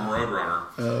email from Roadrunner.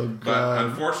 Oh, God. But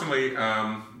unfortunately,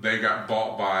 they got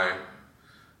bought by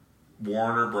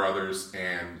Warner Brothers,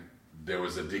 and there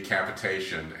was a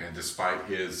decapitation. And despite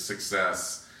his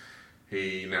success,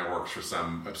 he now works for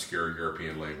some obscure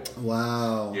European label.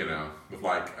 Wow.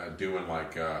 With doing.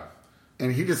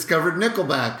 And he discovered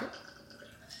Nickelback.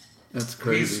 That's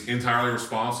crazy. He's entirely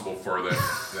responsible for the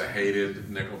hated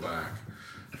Nickelback.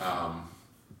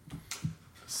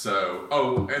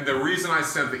 And the reason I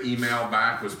sent the email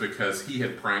back was because he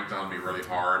had pranked on me really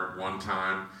hard one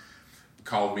time,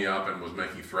 called me up and was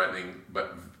making threatening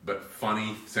but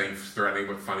funny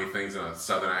things in a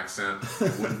southern accent.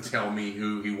 Wouldn't tell me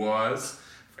who he was,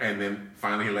 and then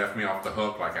finally he left me off the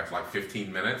hook after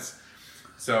 15 minutes.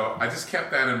 So I just kept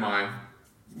that in my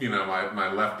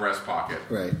left breast pocket.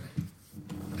 Right.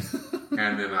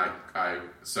 And then I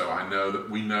know that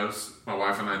my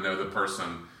wife and I know the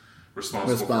person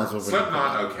responsible for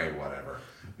Slipknot. Okay, whatever.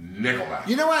 Nickelback.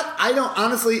 You know what? I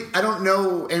don't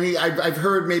know any. I've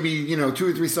heard maybe 2 or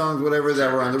 3 songs, whatever,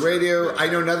 that were on the radio. I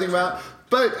know nothing about,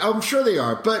 but I'm sure they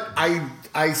are. But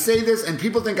I say this, and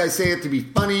people think I say it to be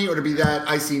funny or to be that.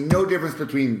 I see no difference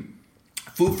between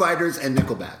Foo Fighters and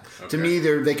Nickelback. Okay. To me,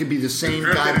 they could be the same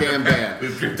goddamn band.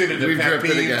 We've drifted into pet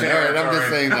peeve territory. All right, I'm just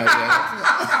saying that.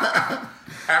 Yeah.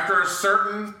 After a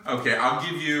certain, I'll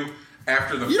give you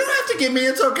after the. You don't have to give me.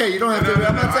 It's okay. You don't have to.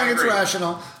 I'm not saying it's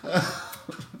rational.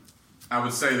 I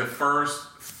would say the first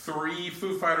 3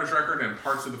 Foo Fighters record and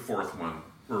parts of the 4th one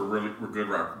were good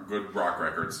rock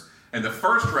records. And the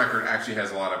first record actually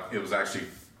has it was actually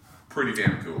pretty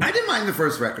damn cool. I didn't mind the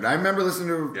first record. I remember listening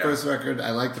to the first record.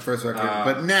 I liked the first record.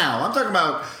 But now, I'm talking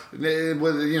about,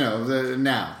 the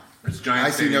now. It's giant.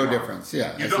 I see no difference.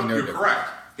 Yeah, you're correct.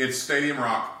 It's stadium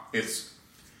rock. It's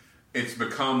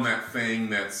become that thing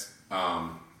that's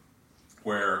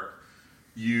where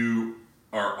you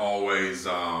are always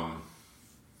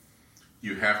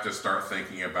you have to start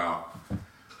thinking about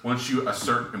once you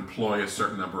employ a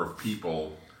certain number of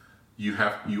people, your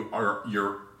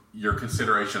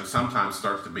consideration sometimes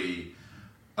starts to be,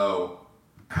 how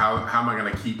am I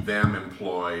going to keep them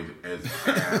employed? And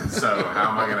so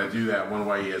how am I going to do that? One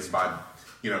way is by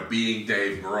being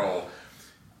Dave Grohl.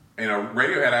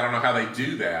 Radiohead, I don't know how they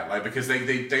do that, because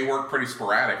they work pretty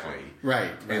sporadically, right?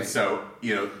 And so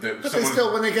but they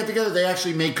still, when they get together, they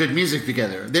actually make good music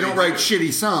together. They don't write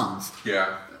shitty songs.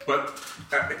 Yeah, but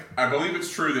I believe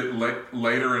it's true that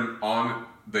later on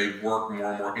they work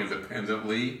more and more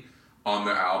independently on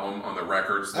the album, on the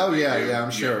records. Oh yeah,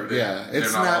 I'm sure.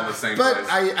 It's not all the same. But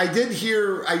place. I did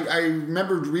hear. I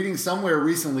remember reading somewhere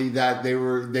recently that they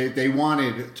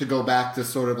wanted to go back to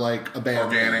sort of like a band,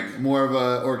 organic, thing, more of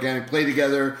a organic, play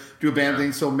together, do a band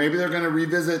thing. So maybe they're going to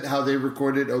revisit how they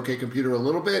recorded OK Computer a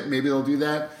little bit. Maybe they'll do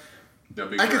that.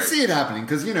 That'd be I great. could see it happening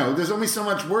because there's only so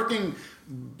much working.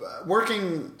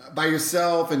 working by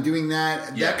yourself and doing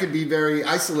that could be very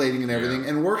isolating and everything.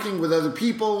 And working with other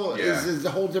people is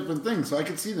a whole different thing. So I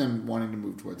could see them wanting to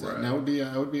move towards that. And that would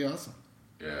be awesome.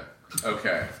 Yeah.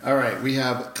 Okay. All right. We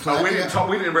have. We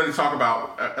didn't really talk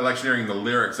about electioneering the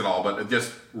lyrics at all, but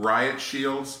just riot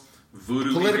shields.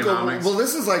 Voodoo political economics. Well,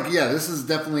 this is this is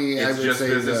definitely. It's just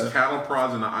business. Cattle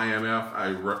prods and the IMF.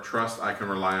 I trust I can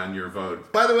rely on your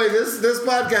vote. By the way, this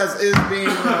podcast is being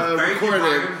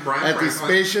recorded at the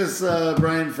spacious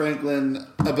Brian Franklin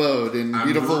abode in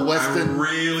beautiful Weston. I'm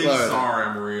really Florida. sorry.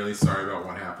 I'm really sorry about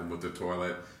what happened with the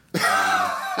toilet.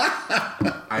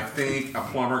 I think a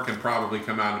plumber can probably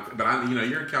come out, but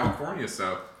you're in California,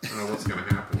 so I don't know what's going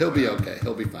to happen. He'll be okay.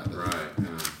 He'll be fine. Right.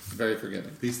 Very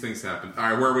forgiving. These things happen. All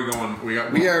right, where are we going?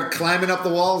 We are climbing up the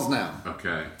walls now.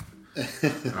 Okay.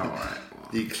 All right.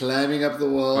 The climbing up the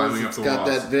walls. It's got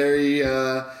that very.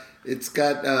 It's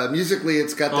got musically.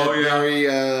 It's got that very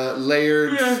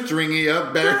layered, stringy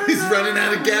up. Barry's running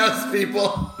out of gas,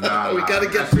 people. We got to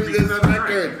get through this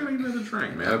record. Gotta get another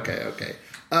drink, man. Okay.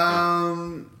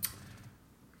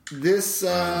 This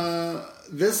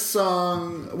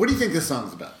song. What do you think this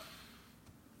song's about?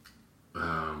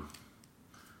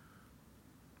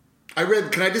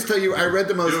 Can I just tell you, I read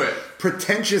the most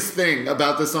pretentious thing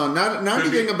about the song. Not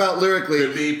anything about lyrically.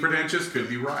 Could be pretentious, could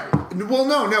be right. Well,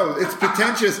 no, it's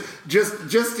pretentious.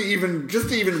 just to even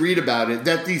read about it,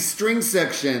 that the string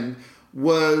section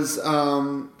was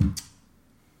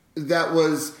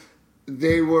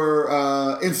they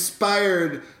were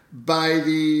inspired by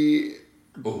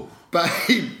by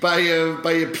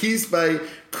a piece by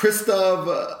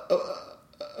Krzysztof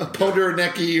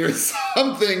Podornicki or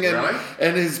something,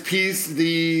 and his piece,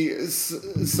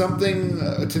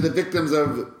 something to the victims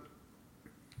of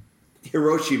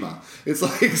Hiroshima. It's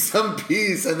like some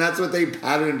piece, and that's what they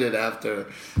patterned it after.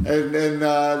 And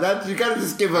that you got to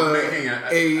just give my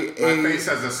face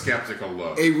has a skeptical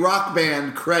look. A rock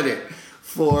band credit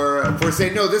for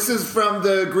saying no. This is from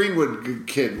the Greenwood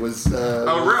Kid was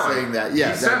saying that.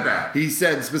 Yeah, he said that. He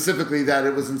said specifically that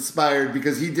it was inspired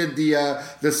because he did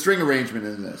the string arrangement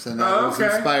in this, and that was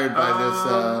inspired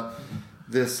by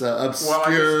this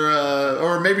obscure,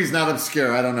 or maybe he's not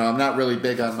obscure. I don't know. I'm not really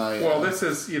big on my. This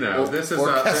is this is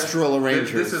orchestral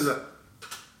arrangements.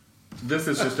 This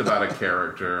is just about a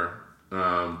character.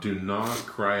 Do not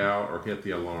cry out or hit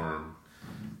the alarm,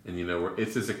 and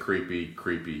it's just a creepy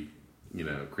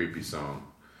song.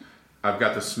 I've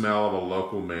got the smell of a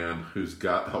local man who's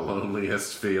got the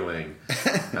loneliest feeling.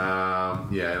 I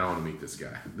don't want to meet this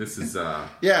guy. This is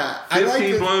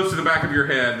 15 blows to the back of your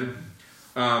head.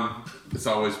 It's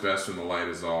always best when the light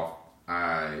is off.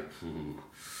 I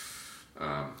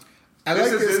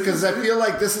like this because I feel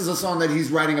like this is a song that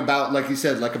he's writing about, like you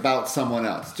said, like about someone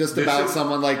else, just about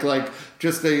someone, like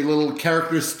just a little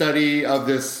character study of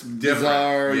this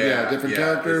bizarre, different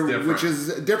character, which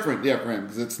is different, for him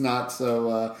because it's not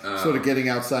so sort of getting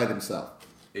outside himself.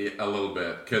 A little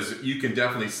bit, because you can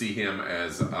definitely see him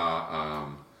as the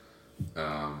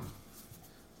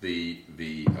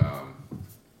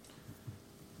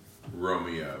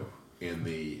Romeo in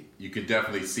the. You could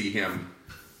definitely see him.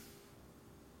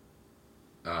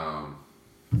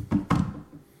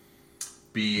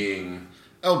 Being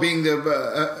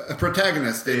the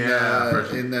protagonist in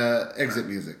Exit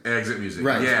Music. Exit Music,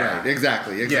 right,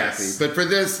 exactly. Yes. But for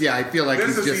this, I feel like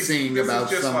he's just singing about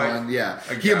someone. He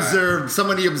observed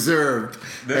someone he observed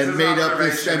and made up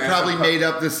this, and probably made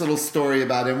up this little story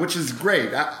about him, which is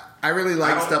great. I really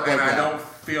like stuff like that.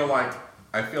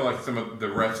 I feel like some of the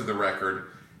rest of the record,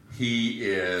 he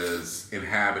is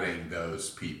inhabiting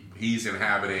those people. He's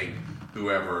inhabiting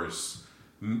whoever's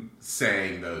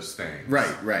saying those things. Right.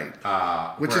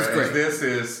 Which is great. This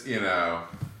is,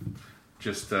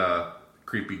 just a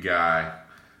creepy guy,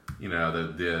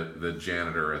 the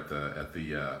janitor at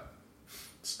the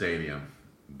stadium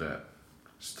that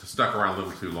stuck around a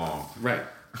little too long. Right.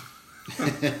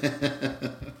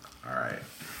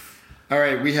 All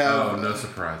right, we have... No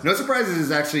Surprises. No Surprises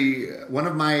is actually one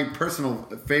of my personal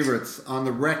favorites on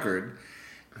the record.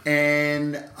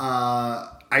 And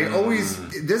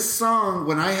this song,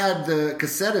 when I had the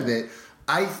cassette of it,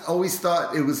 I always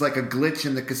thought it was like a glitch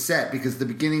in the cassette because the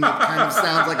beginning it kind of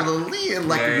sounds like a little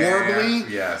warbly.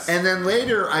 Yes. And then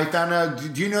later I found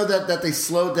out, do you know that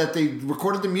they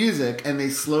recorded the music and they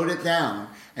slowed it down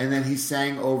and then he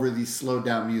sang over the slowed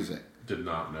down music. Did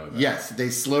not know that. Yes, they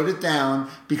slowed it down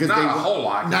because not a whole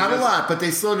lot. Not a lot, but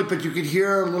they slowed it. But you could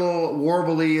hear a little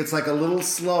warbly. It's like a little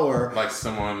slower, like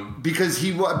someone because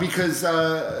Nigel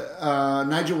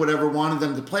wanted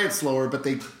them to play it slower, but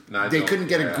they couldn't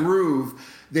get a groove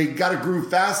they got to groove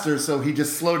faster, so he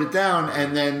just slowed it down,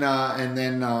 and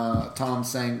then Tom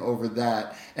sang over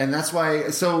that, and that's why.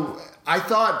 So I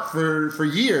thought for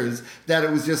years that it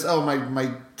was just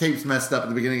my tapes messed up at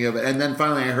the beginning of it, and then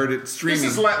finally I heard it streaming.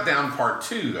 This is Let Down Part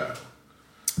 2, though.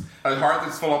 A heart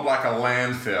that's full of like a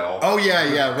landfill. Oh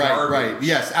yeah, right.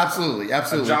 Yes, absolutely.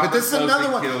 But this is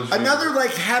another one, another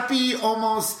like happy,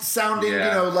 almost sounding,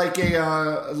 like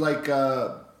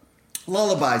a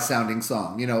lullaby sounding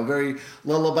song. Very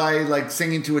lullaby, like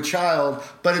singing to a child,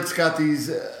 but it's got these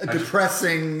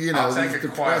depressing, I'll take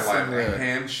it quite like a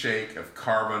handshake of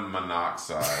carbon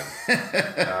monoxide.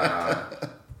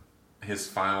 His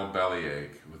final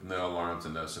bellyache with no alarms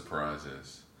and no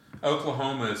surprises.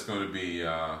 Oklahoma is going to be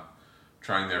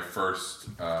trying their first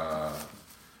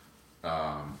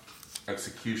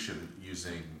execution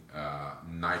using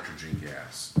nitrogen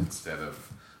gas instead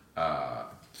of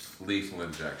lethal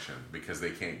injection because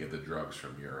they can't get the drugs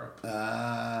from Europe.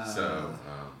 So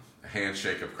a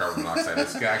handshake of carbon monoxide.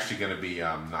 It's actually going to be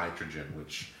nitrogen,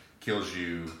 which kills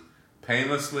you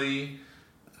painlessly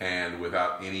and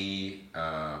without any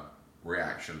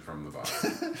reaction from the body.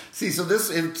 See, so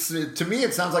to me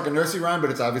it sounds like a nursery rhyme,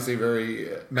 but it's obviously very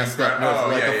messed up,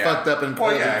 fucked up and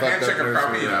cold. Handshake of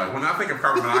carbon. When I think of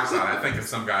carbon monoxide, I think of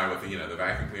some guy with the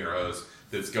vacuum cleaner hose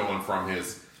that's going from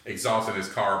his exhaust in his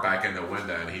car back in the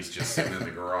window, and he's just sitting in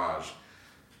the garage.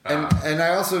 And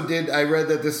I also read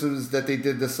that they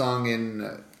did the song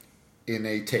in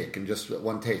a take, in just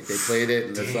one take. They played it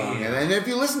in the song, and if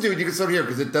you listen to it, you can sort of hear it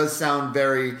because it does sound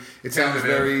very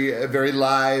very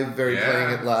live,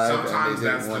 playing it live. Sometimes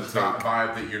that's the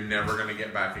vibe that you're never going to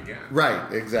get back again.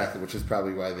 Right, exactly, which is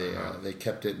probably why they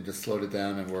kept it and just slowed it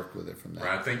down and worked with it from there.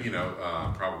 Right, I think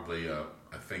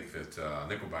I think that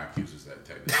Nickelback uses that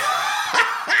technique.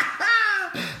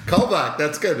 Callback,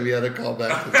 that's good. We had a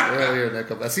callback earlier.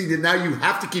 Nickelback. See, now you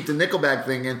have to keep the Nickelback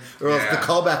thing in, or else the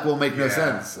callback will make no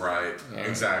sense. Right,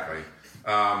 exactly.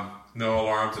 No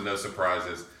alarms and no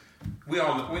surprises. We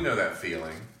know that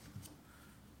feeling.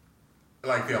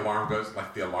 Like the alarm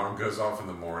goes off in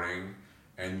the morning,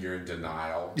 and you're in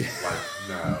denial. Like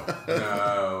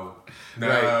no.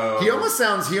 Right. He almost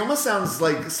sounds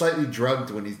like slightly drugged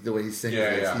when the way he sings.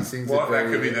 Yeah. He sings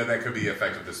that could be the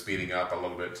effect of the speeding up a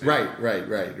little bit too. Right.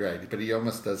 But he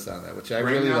almost does sound that, which I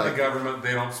Bring really down like. The government,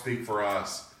 they don't speak for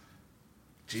us.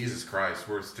 Jesus Christ,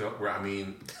 we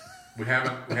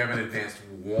haven't advanced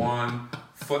one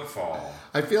footfall.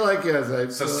 I feel like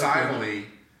societally,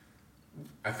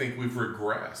 I think we've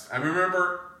regressed. I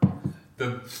remember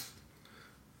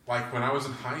when I was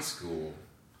in high school,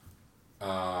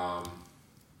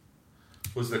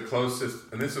 was the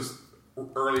closest, and this was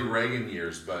early Reagan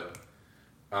years, but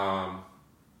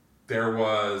there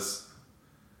was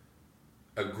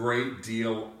a great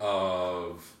deal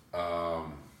of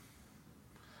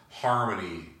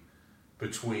harmony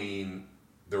between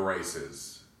the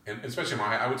races, and especially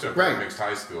I went to a mixed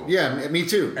high school. Yeah, me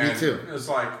too. It's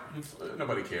like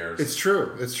nobody cares. It's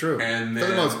true. And then,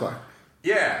 for the most part.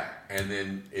 Yeah, and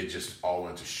then it just all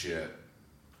went to shit.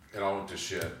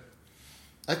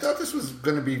 I thought this was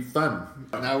going to be fun.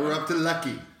 Now we're up to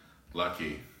Lucky.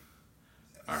 Lucky.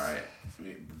 All right.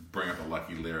 Bring up the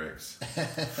Lucky lyrics.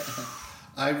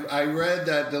 I read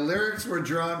that the lyrics were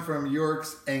drawn from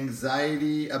York's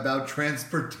anxiety about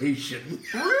transportation.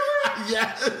 Really?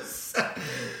 Yes.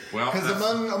 Well, because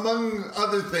among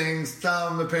other things,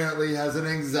 Tom apparently has an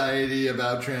anxiety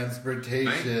about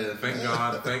transportation. Thank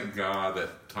God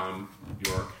that Tom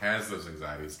York has those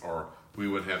anxieties, or we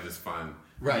would have this fun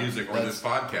music or this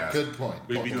podcast. Good point.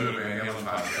 We'd be doing a Van Halen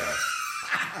podcast.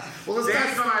 Well,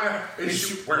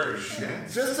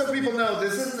 just so people know,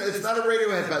 it's not a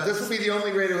Radiohead podcast. This will be the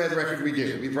only Radiohead record we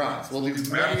do. We promise. We'll do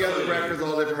many other records,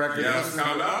 all different records. Yeah,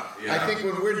 coming up. Yeah. I think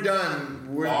when we're done,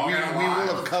 we will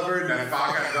have covered that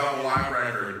Foggett Double Live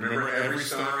record. Remember every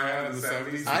stoner had in the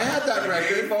 70s? I had that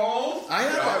record. I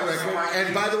had that record.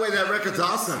 And by the way, that record's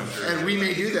awesome. And we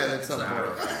may do that at some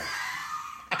point.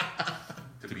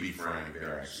 To be frank,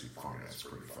 they're actually fun. That's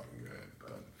pretty fucking good.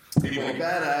 But people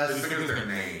badass. Just because their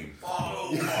name.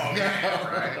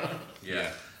 Right?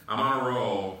 Yeah. I'm on a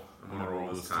roll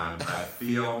this time. I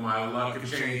feel my luck can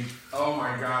change. Oh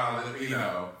my God.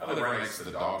 I live right next to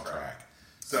the dog track.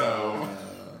 So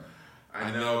I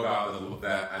know about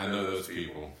that. I know those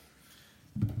people.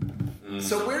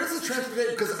 So where does the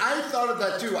transportation? Because I thought of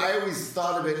that too. I always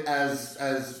thought of it as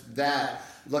that.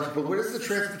 But where does the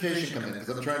transportation come in? Because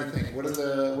I'm trying to think. What are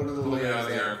the layers? Yeah,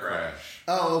 the air crash.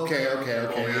 Oh, okay.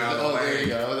 There you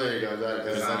go.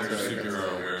 That's right.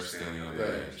 Superhero here standing on the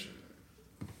edge.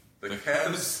 The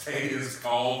Kev State is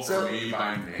called for me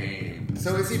by name.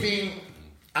 So is he being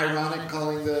ironic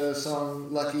calling the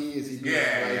song Lucky? Is he? He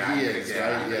is,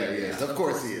 right? Yeah. Of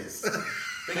course he is.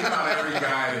 Think about every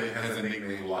guy that has a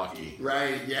nickname Lucky.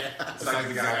 Right, yeah. It's like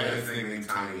the guy that has a nickname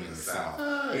Tiny in the South.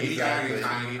 Any guy named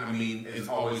Tiny, I mean, is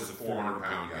always a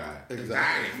 400-pound guy. Exactly.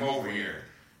 Tiny, come over here.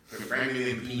 Bring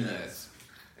me them peanuts.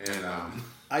 And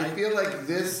I feel like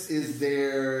this is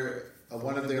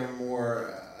one of their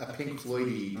more Pink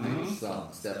Floyd-y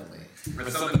songs, definitely.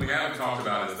 But something we haven't talked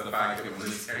about is the fact that when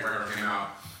this record came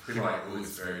out, people were like, "Oh,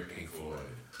 it's very Pink Floyd."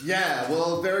 Yeah,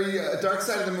 well, very Dark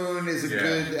Side of the Moon is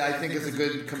I think it's a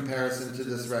good comparison to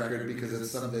this record because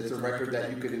it's a record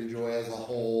that you could enjoy as a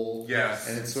whole. Yes.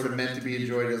 And it's sort of meant to be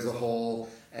enjoyed as a whole.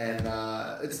 And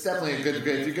it's definitely a good,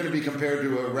 if you're going to be compared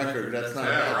to a record, that's not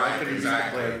right,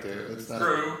 exactly. It's not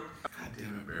true. God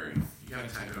damn it, Barry. You got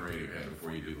to type in Radiohead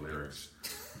before you do the lyrics.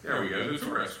 There we go. The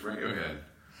Tourist, Radiohead.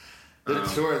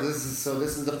 This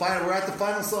is the final. We're at the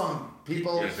final song,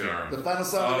 people. Yes, we are. The final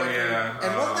song. Oh, of the record. Yeah.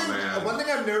 And one thing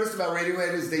I've noticed about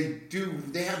Radiohead is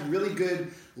they have really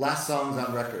good last songs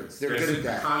on records. They're good at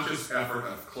that. It's a conscious effort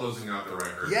of closing out the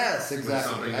record. Yes,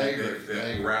 exactly. Something I agree.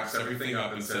 That wraps everything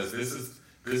up and says this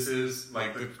is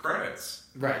like the credits.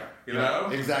 Right. You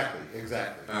know? Exactly.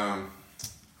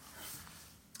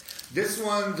 This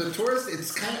one, The Tourist,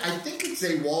 it's kind of, I think it's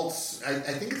a waltz. I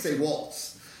think it's a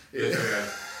waltz. It's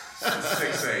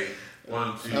 6/8.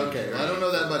 1, 2. Okay, well, I don't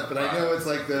know that much, but I know it's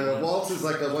like the waltz is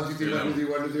like a 1, 2, 3, 1, 2, 3,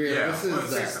 1, 2, 3. Yeah, this is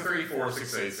 6, 3, 4,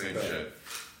 6, 8, same shit.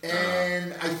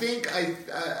 And I think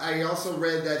I also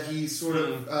read that he sort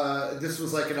of this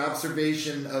was like an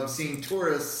observation of seeing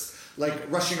tourists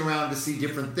like rushing around to see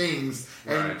different things,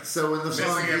 and so in the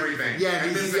song, everything.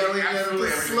 He's yelling at them to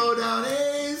slow down.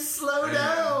 Hey, slow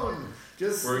down!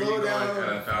 Just slow down.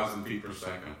 Like 1,000 feet per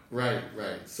second. Right.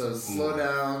 So slow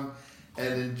down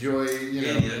and enjoy.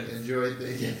 Enjoy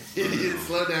the idiot.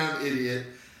 Slow down, idiot.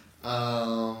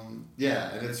 And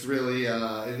it's really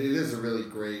it is a really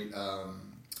great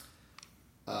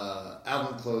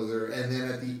album closer. And then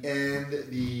at the end,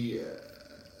 the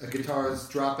guitars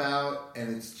drop out,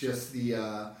 and it's just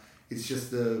the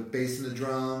bass and the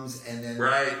drums, and then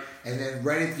right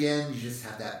at the end, you just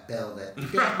have that bell that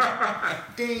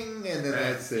ding, and then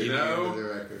that's it. The end of the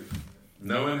record.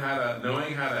 Knowing how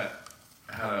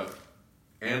to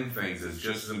end things is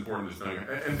just as important as knowing.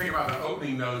 And think about the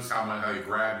opening notes, how they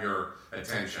grab your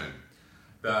attention.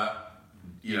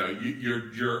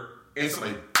 You're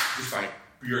instantly just like.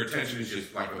 Your attention is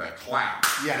just like with that clap.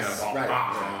 Yes,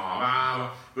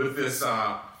 right. With this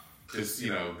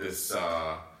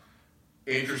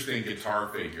interesting guitar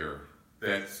figure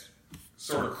that's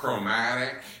sort of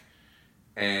chromatic,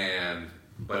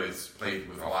 but it's played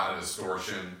with a lot of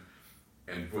distortion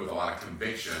and with a lot of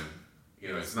conviction.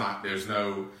 It's not. There's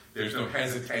no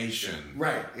hesitation.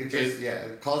 Right.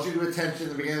 It calls you to attention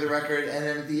at the beginning of the record, and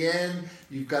then at the end,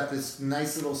 you've got this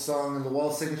nice little song in the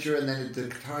wall signature, and then the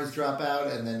guitars drop out,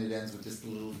 and then it ends with just a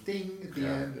little ding at the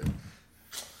end.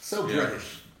 So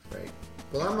British, right?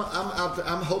 Well,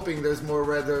 I'm hoping there's more.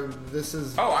 This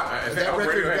is that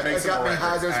record got me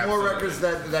high. There's more records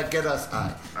that get us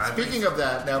high. Speaking of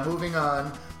that, now moving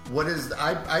on.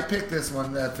 I picked this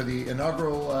one for the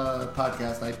inaugural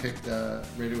podcast. I picked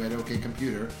Radiohead OK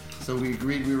Computer. So we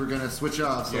agreed we were going to switch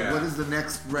off. So what is the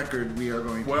next record we are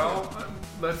going to do?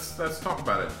 Let's talk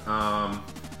about it.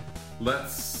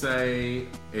 Let's say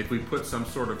if we put some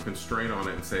sort of constraint on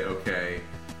it and say, okay,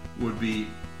 would be,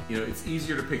 it's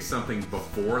easier to pick something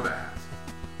before that,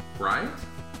 right?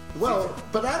 Well,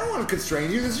 but I don't want to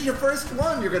constrain you. This is your first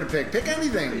one you're going to pick. Pick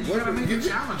anything. You got to make it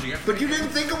challenging. But you didn't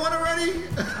think of one already?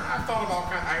 I thought of all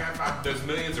kinds. There's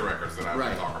millions of records that I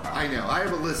want to talk about. I know. I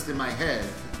have a list in my head.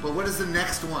 But what is the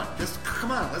next one? Just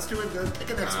come on. Let's do it.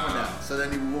 Pick a next one now. So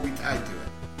then we'll be tied to it.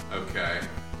 Okay.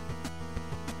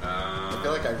 I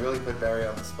feel like I really put Barry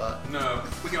on the spot. No,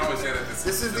 we can always edit this.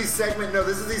 This is the segment of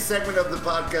the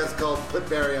podcast called "Put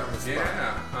Barry on the Spot."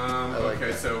 Yeah.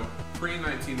 Okay. So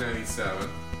pre-1997.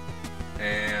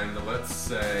 And let's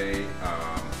say,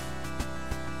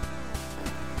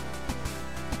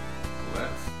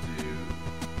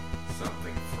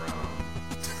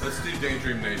 let's do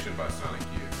Daydream Nation by Sonic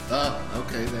Youth. Oh,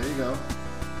 okay, there you go.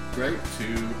 Great.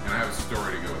 And I have a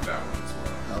story to go with that one as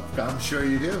well. I'm sure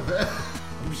you do.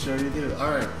 I'm sure you do.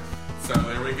 All right. So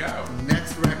there we go.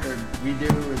 Next record we do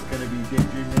is going to be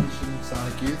Daydream Nation,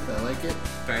 Sonic Youth. I like it.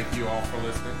 Thank you all for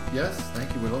listening. Yes,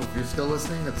 thank you. Will. If you're still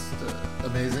listening, that's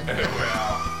amazing. We'll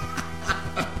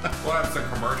have some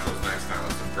commercials next time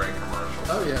with some great commercials.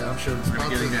 Oh yeah, I'm sure.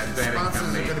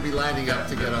 Sponsors are going to be lining up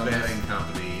to get on this. Bedding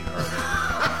company or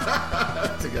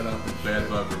to get on this. Bed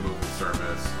bug removal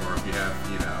service, or if you have,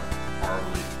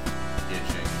 horribly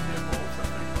itching nipples, I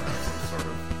think some sort of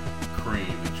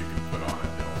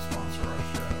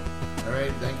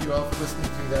thank you all for listening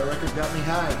to That Record Got Me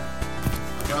High.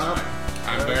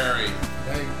 I'm Barry.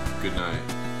 Hey. Good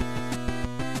night.